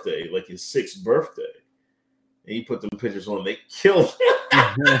birthday, like his 6th birthday. And he put them pictures on. They killed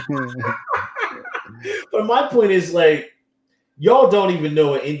him. But my point is, like, y'all don't even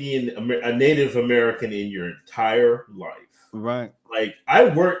know a Native American in your entire life, right? Like, I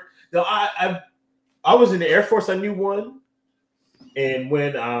worked. No, I was in the Air Force. I knew one, and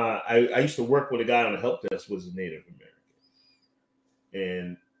when I used to work with a guy on the help desk was a Native American,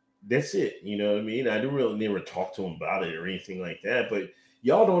 and that's it. You know what I mean? I didn't really never talk to him about it or anything like that. But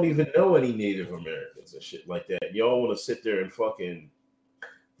y'all don't even know any Native Americans and shit like that. Y'all want to sit there and fucking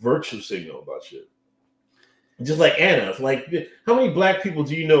virtue signal about shit. Just like Anna. Like, how many black people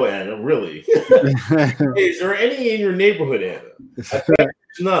do you know, Anna? Really? Is there any in your neighborhood, Anna? I think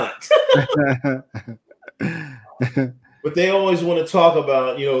not. But they always want to talk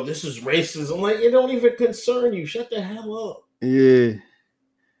about, this is racism. I'm like, it don't even concern you. Shut the hell up. Yeah.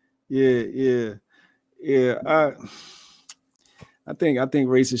 I think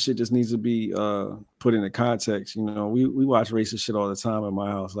racist shit just needs to be put into context. We watch racist shit all the time at my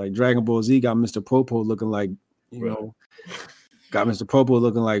house. Like Dragon Ball Z got Mr. Popo looking like, got Mr. Popo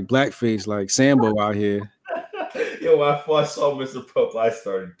looking like blackface, like Sambo out here. When I first saw Mr. Popo, I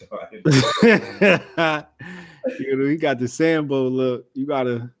started dying. He got the Sambo look. You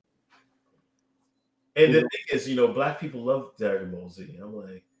gotta. And the thing is, black people love Dragon Ball Z. I'm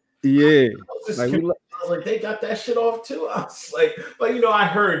like, yeah. I was like, they got that shit off too. I was like, but I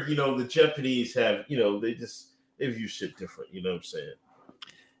heard, the Japanese have, they view shit different. You know what I'm saying?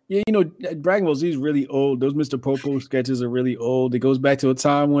 Yeah, Dragon Ball Z is really old. Those Mr. Popo sketches are really old. It goes back to a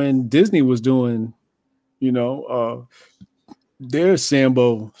time when Disney was doing, their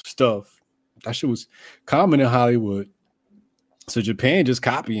Sambo stuff. That shit was common in Hollywood. So Japan just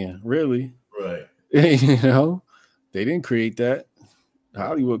copying, really. Right. They didn't create that.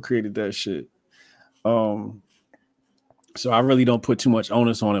 Hollywood created that shit. So I really don't put too much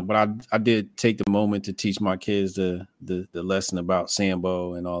onus on it, but I did take the moment to teach my kids the lesson about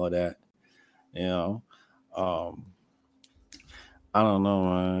Sambo and all of that. I don't know,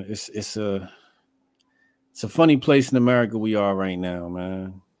 man. It's a funny place in America we are right now,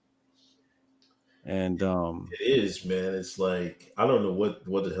 man. And it is, man. It's like I don't know what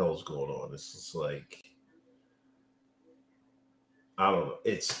the hell is going on. It's just like I don't know.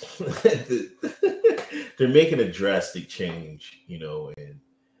 It's they're making a drastic change, and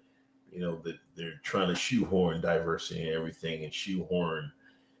that they're trying to shoehorn diversity and everything, and shoehorn,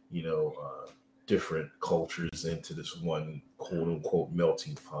 different cultures into this one quote unquote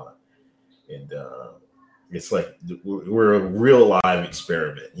melting pot, and it's like we're a real live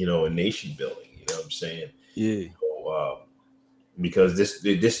experiment, in nation building. You know what I'm saying? Yeah. Because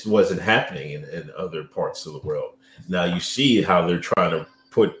this wasn't happening in other parts of the world. Now you see how they're trying to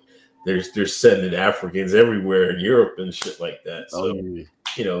they're sending Africans everywhere in Europe and shit like that. So,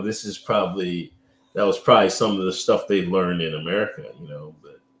 this is that was probably some of the stuff they learned in America,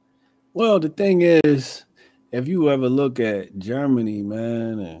 but. Well, the thing is, if you ever look at Germany,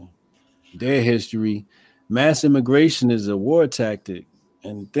 man, and their history, mass immigration is a war tactic.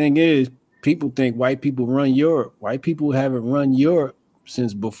 And the thing is, people think white people run Europe. White people haven't run Europe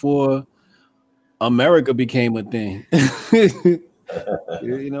since before America became a thing.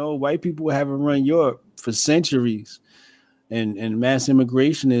 White people haven't run Europe for centuries. And mass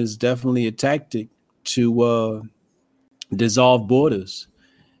immigration is definitely a tactic to dissolve borders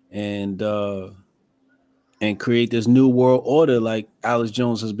and create this new world order like Alex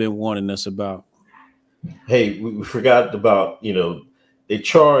Jones has been warning us about. Hey, we forgot about, they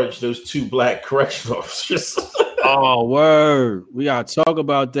charged those 2 black correctional officers. Oh, word. We got to talk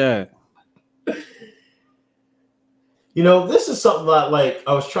about that. This is something like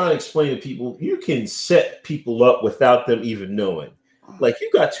I was trying to explain to people. You can set people up without them even knowing. Like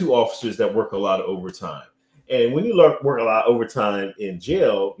you got 2 officers that work a lot of overtime. And when you work a lot of overtime in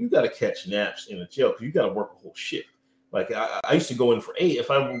jail, you got to catch naps in a jail because you got to work a whole shift. Like I used to go in for 8.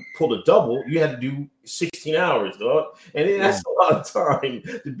 If I pulled a double, you had to do 16 hours, dog. And that's a lot of time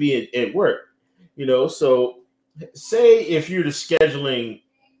to be at work, So say if you're scheduling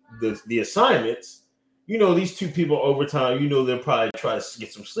the assignments, these 2 people overtime, they'll probably try to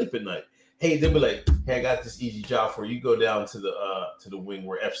get some sleep at night. Hey, they'll be like, hey, I got this easy job for you. You go down to the wing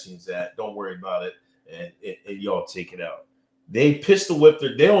where Epstein's at. Don't worry about it. And y'all take it out. They pistol whip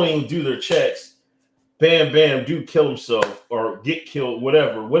they don't even do their checks. Bam, bam, dude kill himself or get killed,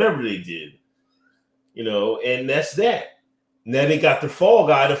 whatever they did. And that's that. Now they got the fall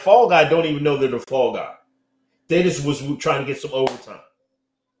guy. The fall guy don't even know they're the fall guy. They just was trying to get some overtime.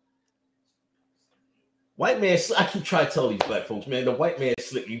 White man, I keep trying to tell these black folks, man, the white man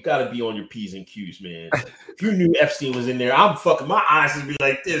slick. You got to be on your P's and Q's, man. If you knew Epstein was in there, I'm fucking my eyes would be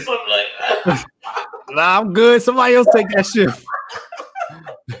like this. I'm like, nah, I'm good. Somebody else take that shit.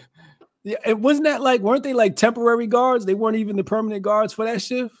 Yeah, it wasn't that weren't they like temporary guards? They weren't even the permanent guards for that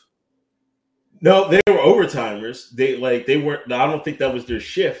shift. No, they were overtimers. They weren't. I don't think that was their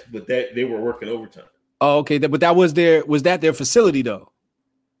shift, but they were working overtime. Oh, okay. But that was that their facility though?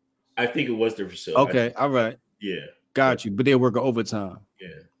 I think it was their facility. Okay, all right. Yeah, got you. But they were working overtime.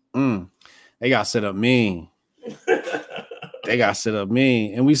 Yeah. They got set up mean. They got set up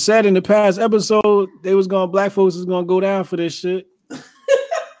mean. And we said in the past episode black folks was gonna go down for this shit.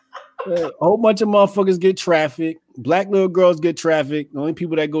 A whole bunch of motherfuckers get trafficked. Black little girls get trafficked. The only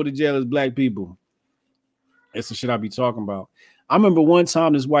people that go to jail is black people. That's the shit I be talking about. I remember one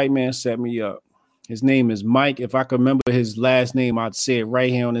time this white man set me up. His name is Mike. If I could remember his last name, I'd say it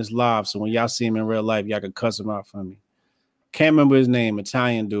right here on this live. So when y'all see him in real life, y'all can cuss him out for me. Can't remember his name.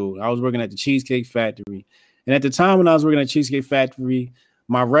 Italian dude. I was working at the Cheesecake Factory. And at the time when I was working at Cheesecake Factory,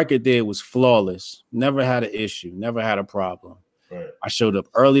 my record there was flawless. Never had an issue. Never had a problem. Right. I showed up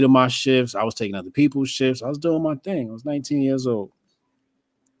early to my shifts. I was taking other people's shifts. I was doing my thing. I was 19 years old.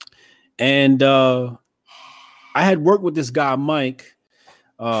 And I had worked with this guy, Mike,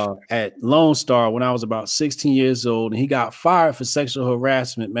 at Lone Star when I was about 16 years old. And he got fired for sexual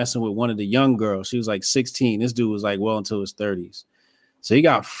harassment, messing with one of the young girls. She was like 16. This dude was like well into his 30s. So he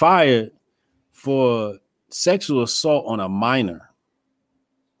got fired for sexual assault on a minor.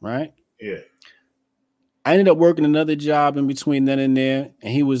 Right? Yeah. I ended up working another job in between then and there,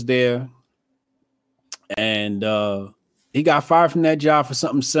 and he was there. And he got fired from that job for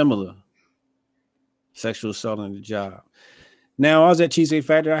something similar. Sexual assault on the job. Now, I was at Cheesecake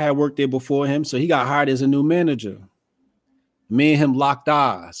Factory. I had worked there before him, so he got hired as a new manager. Me and him locked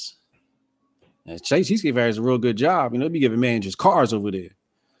eyes. And Cheesecake Factory is a real good job. You know, they be giving managers cars over there.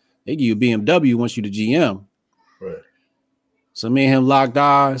 They give you a BMW once you the GM. Right. So me and him locked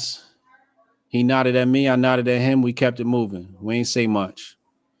eyes. He nodded at me. I nodded at him. We kept it moving. We ain't say much.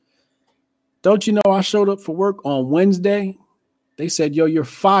 Don't you know I showed up for work on Wednesday? They said, yo, you're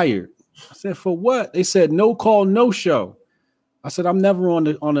fired. I said, for what? They said, no call, no show. I said, I'm never on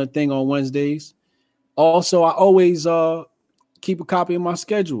the thing on Wednesdays. Also, I always keep a copy of my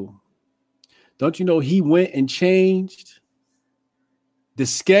schedule. Don't you know he went and changed the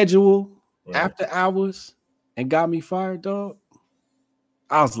schedule after hours and got me fired, dog?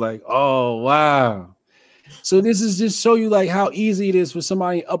 I was like, oh, wow. So this is just show you like how easy it is for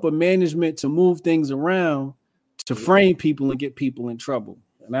somebody in upper management to move things around to frame people and get people in trouble.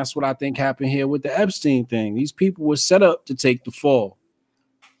 And that's what I think happened here with the Epstein thing. These people were set up to take the fall.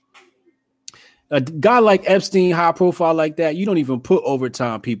 A guy like Epstein, high profile like that, you don't even put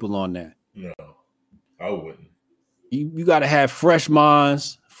overtime people on that. No, I wouldn't. You got to have fresh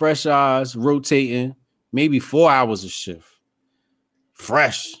minds, fresh eyes, rotating, maybe 4 hours a shift.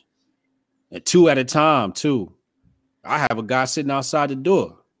 Fresh. And 2 at a time, too. I have a guy sitting outside the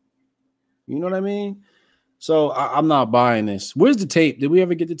door. You know what I mean? So I'm not buying this. Where's the tape? Did we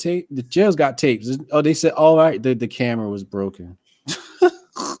ever get the tape? The jail's got tapes. Oh, they said, all right, the camera was broken.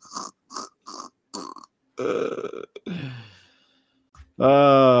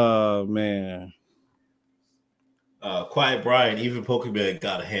 Oh, man. Quiet Brian, even Pokemon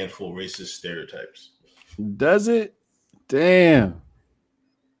got a handful of racist stereotypes. Does it? Damn.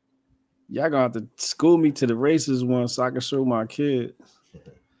 Y'all gonna have to school me to the racist one so I can show my kids.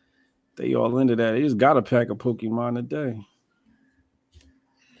 They all into that. They just got a pack of Pokemon a day.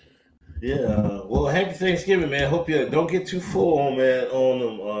 Yeah. Well, happy Thanksgiving, man. Hope you don't get too full on, man,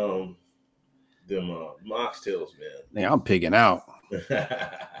 on them mocktails, man. Man, I'm pigging out.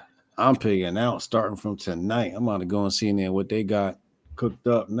 I'm pigging out starting from tonight. I'm about to go and see in there what they got cooked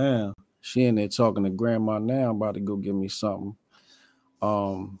up now. She in there talking to grandma now. I'm about to go get me something.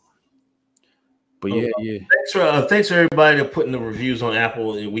 But yeah. Thanks for everybody that putting the reviews on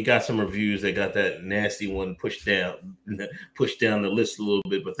Apple. We got some reviews. They got that nasty one pushed down the list a little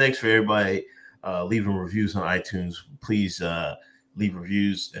bit. But thanks for everybody leaving reviews on iTunes. Please leave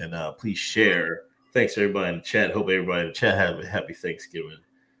reviews and please share. Thanks everybody in the chat. Hope everybody in the chat have a happy Thanksgiving.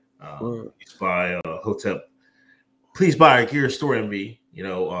 Please buy Hotep. Please buy our Gear Store MV. You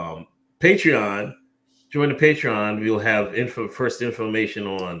know, Patreon. Join the Patreon. We'll have first information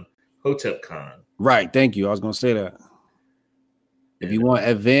on HotepCon. Right. Thank you. I was going to say that. If you want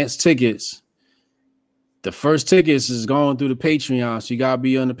advanced tickets, the first tickets is going through the Patreon. So you got to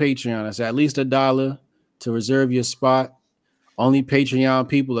be on the Patreon. It's at least $1 to reserve your spot. Only Patreon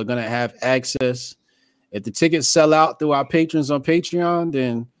people are going to have access. If the tickets sell out through our patrons on Patreon,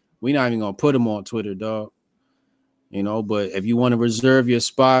 then we're not even going to put them on Twitter, dog. You know, but if you want to reserve your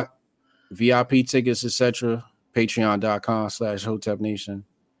spot, VIP tickets, etc., patreon.com/HotepNation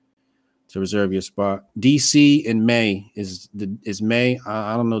to reserve your spot. DC in May is May.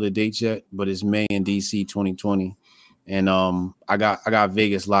 I don't know the dates yet, but it's May in DC 2020. And I got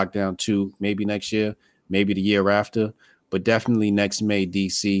Vegas locked down too. Maybe next year, maybe the year after, but definitely next May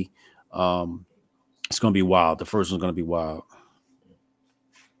DC. It's gonna be wild. The first one's gonna be wild.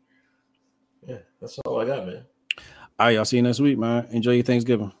 Yeah, that's all I got, man. All right, y'all see you next week, man. Enjoy your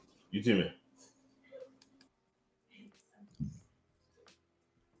Thanksgiving. You too, man.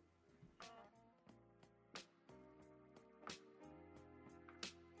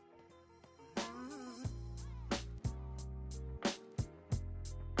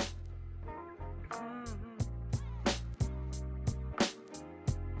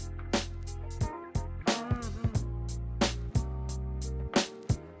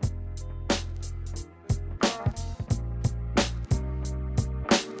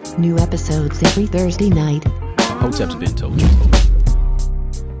 New episodes every Thursday night. Hotep's been told you.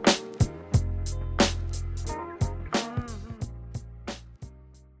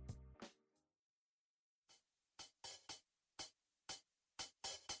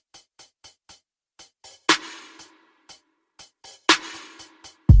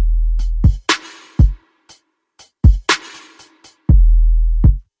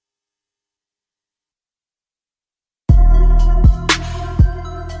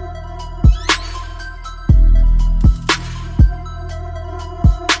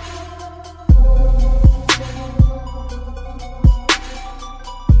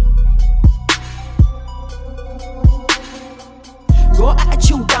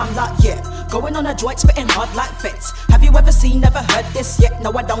 Going on a joint, spitting hard like fits. Have you ever seen, never heard this yet?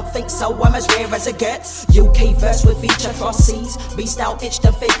 No, I don't think so, I'm as rare as it gets. UK verse with feature cross seas. B-style itched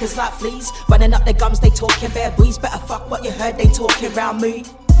and fakers like fleas. Running up their gums, they talking bare breeze. Better fuck what you heard, they talking round me.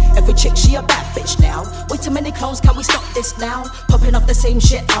 Every chick, she a bad bitch now. Way too many clones, can we stop this now? Popping off the same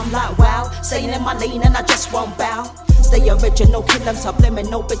shit, I'm like wow. Staying in my lane and I just won't bow. Stay original, kill them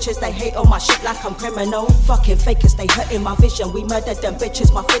subliminal. Bitches, they hate on my shit like I'm criminal. Fucking fakers, they hurting my vision. We murdered them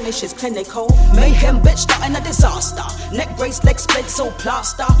bitches, my finish is clinical. Mayhem, bitch, starting a disaster. Neck brace, leg split, so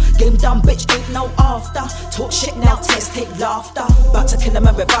plaster. Game done, bitch, ain't no after. Talk shit now, test, take laughter. About to kill them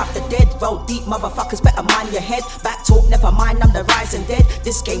and revive the dead. Roll deep, motherfuckers, better mind your head. Back talk, never mind, I'm the rising dead.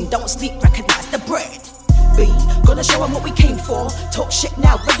 This game don't sleep, recognize the bread. B, gonna show them what we came for. Talk shit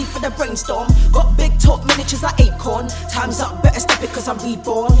now, ready for the brainstorm. Got big talk, miniatures like acorn. Time's up, better step it cause I'm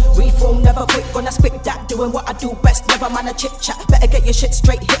reborn. Reform, never quit, gonna spit that. Doing what I do best, never mind a chit chat. Better get your shit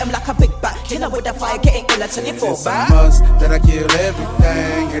straight, hit him like a big bat. Killer with the fire, getting iller till you fall back. It's a must that I kill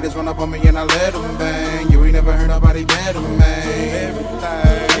everything. Haters run up on me and I let them bang. You ain't never heard nobody better, man.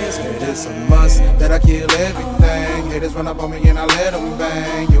 It's a must that I kill everything. Haters run up on me and I let them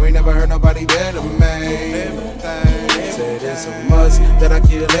bang. You ain't never heard nobody better, man. Said it's a must that I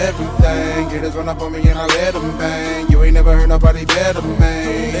kill everything. Haters run up on me and I let them bang. You ain't never heard nobody better,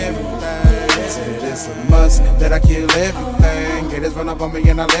 man. Said it's a must that I kill everything. Haters run up on me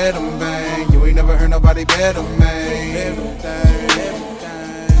and I let them bang. You ain't never heard nobody better, man.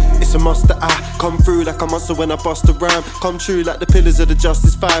 It's a must that I come through like a monster when I bust a rhyme. Come true like the pillars of the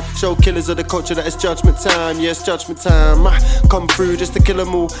Justice 5. Show killers of the culture that it's judgment time. Yes, judgment time. I come through just to kill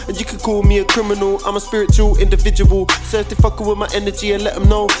them all. And you can call me a criminal. I'm a spiritual individual. So if they fucking with my energy and let them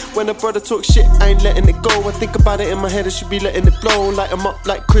know. When a brother talks shit, I ain't letting it go. I think about it in my head, I should be letting it blow. Light 'em up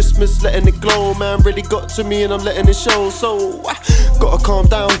like Christmas, letting it glow. Man really got to me and I'm letting it show. So I gotta calm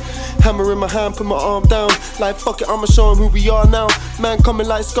down. Hammer in my hand, put my arm down. Like fuck it, I'ma show 'em who we are now. Man coming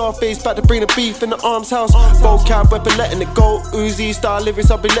like Scarface, about to bring the beef in the arms house. Vocab weapon, letting it go. Uzi style lyrics,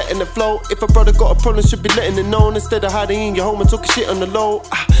 I'll be letting it flow. If a brother got a problem, should be letting it known. Instead of hiding in your home and talking shit on the low.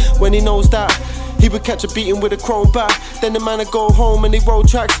 When he knows that he would catch a beating with a chrome bat. Then the man would go home and they roll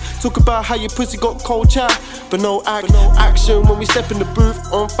tracks. Talk about how your pussy got cold chat. But no action when we step in the booth.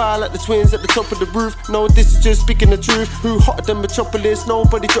 On fire like the twins at the top of the roof. No, this is just speaking the truth. Who hotter than Metropolis?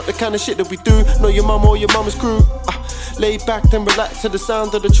 Nobody drop the kind of shit that we do. Know your mum or your mama's crew. Lay back then relax to the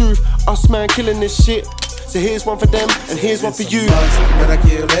sound of the truth. Us man killing this shit. So here's one for them and here's one for you. But I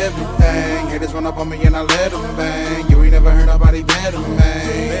kill everything. Haters run up on me and I let them bang. You ain't never heard nobody better,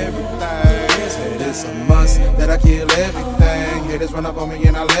 man. It's a must that I kill everything. Haters run up on me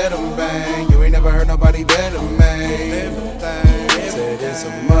and I let them bang. You ain't never heard nobody better, man. Said it's a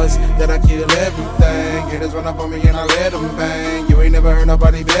must that I kill everything. Haters run up on me and I let them bang. You ain't never heard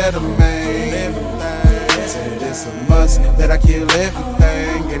nobody better, man. Said it's a must that I kill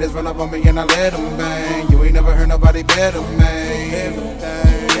everything. Haters run up on me and I let them bang. You ain't never heard nobody better, man.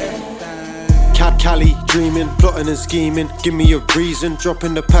 Cali, dreaming, plotting and scheming. Give me a reason.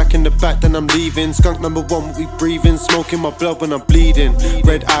 Dropping the pack in the back, then I'm leaving. Skunk number one, what we breathing. Smoking my blood when I'm bleeding.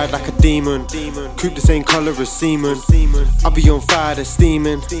 Red eyed like a demon. Coupe the same colour as semen. I be on fire, they're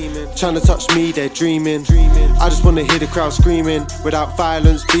steaming. Trying to touch me, they're dreaming. I just wanna hear the crowd screaming. Without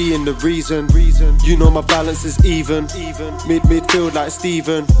violence being the reason. You know my balance is even. Midfield like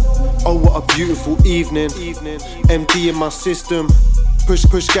Steven. Oh, what a beautiful evening. Empty in my system.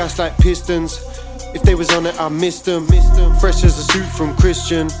 Push gas like pistons. If they was on it, I missed them. Fresh as a suit from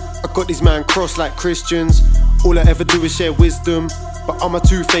Christian. I got these man crossed like Christians. All I ever do is share wisdom. But I'm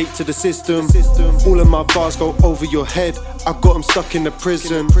too fake to the system. All of my bars go over your head. I got them stuck in the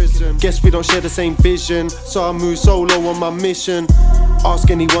prison. Guess we don't share the same vision, so I move solo on my mission.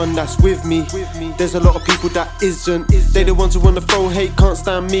 Ask anyone that's with me. There's a lot of people that isn't. They the ones who wanna throw hate, can't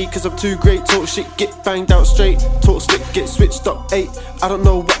stand me, cause I'm too great. Talk shit, get banged out straight. Talk slick, get switched up 8. I don't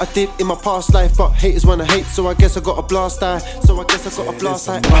know what I did in my past life, but haters wanna hate, so I guess I got a blast eye.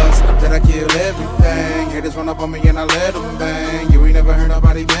 That I kill everything. Haters run up on me and I let them bang. You ain't never heard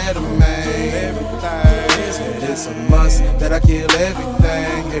nobody better than me. Said it's a must that I kill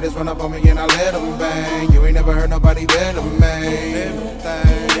everything. Haters run up on me and I let them bang. You ain't never heard nobody better than me.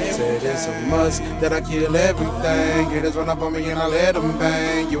 Said it's a must that I kill everything. Haters run up on me and I let them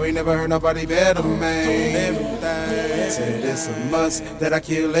bang. You ain't never heard nobody better than me. Said it's a must that I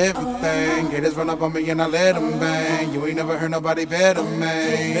kill everything. Haters run up on me and I let them bang. You ain't never heard nobody better than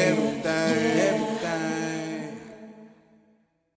me.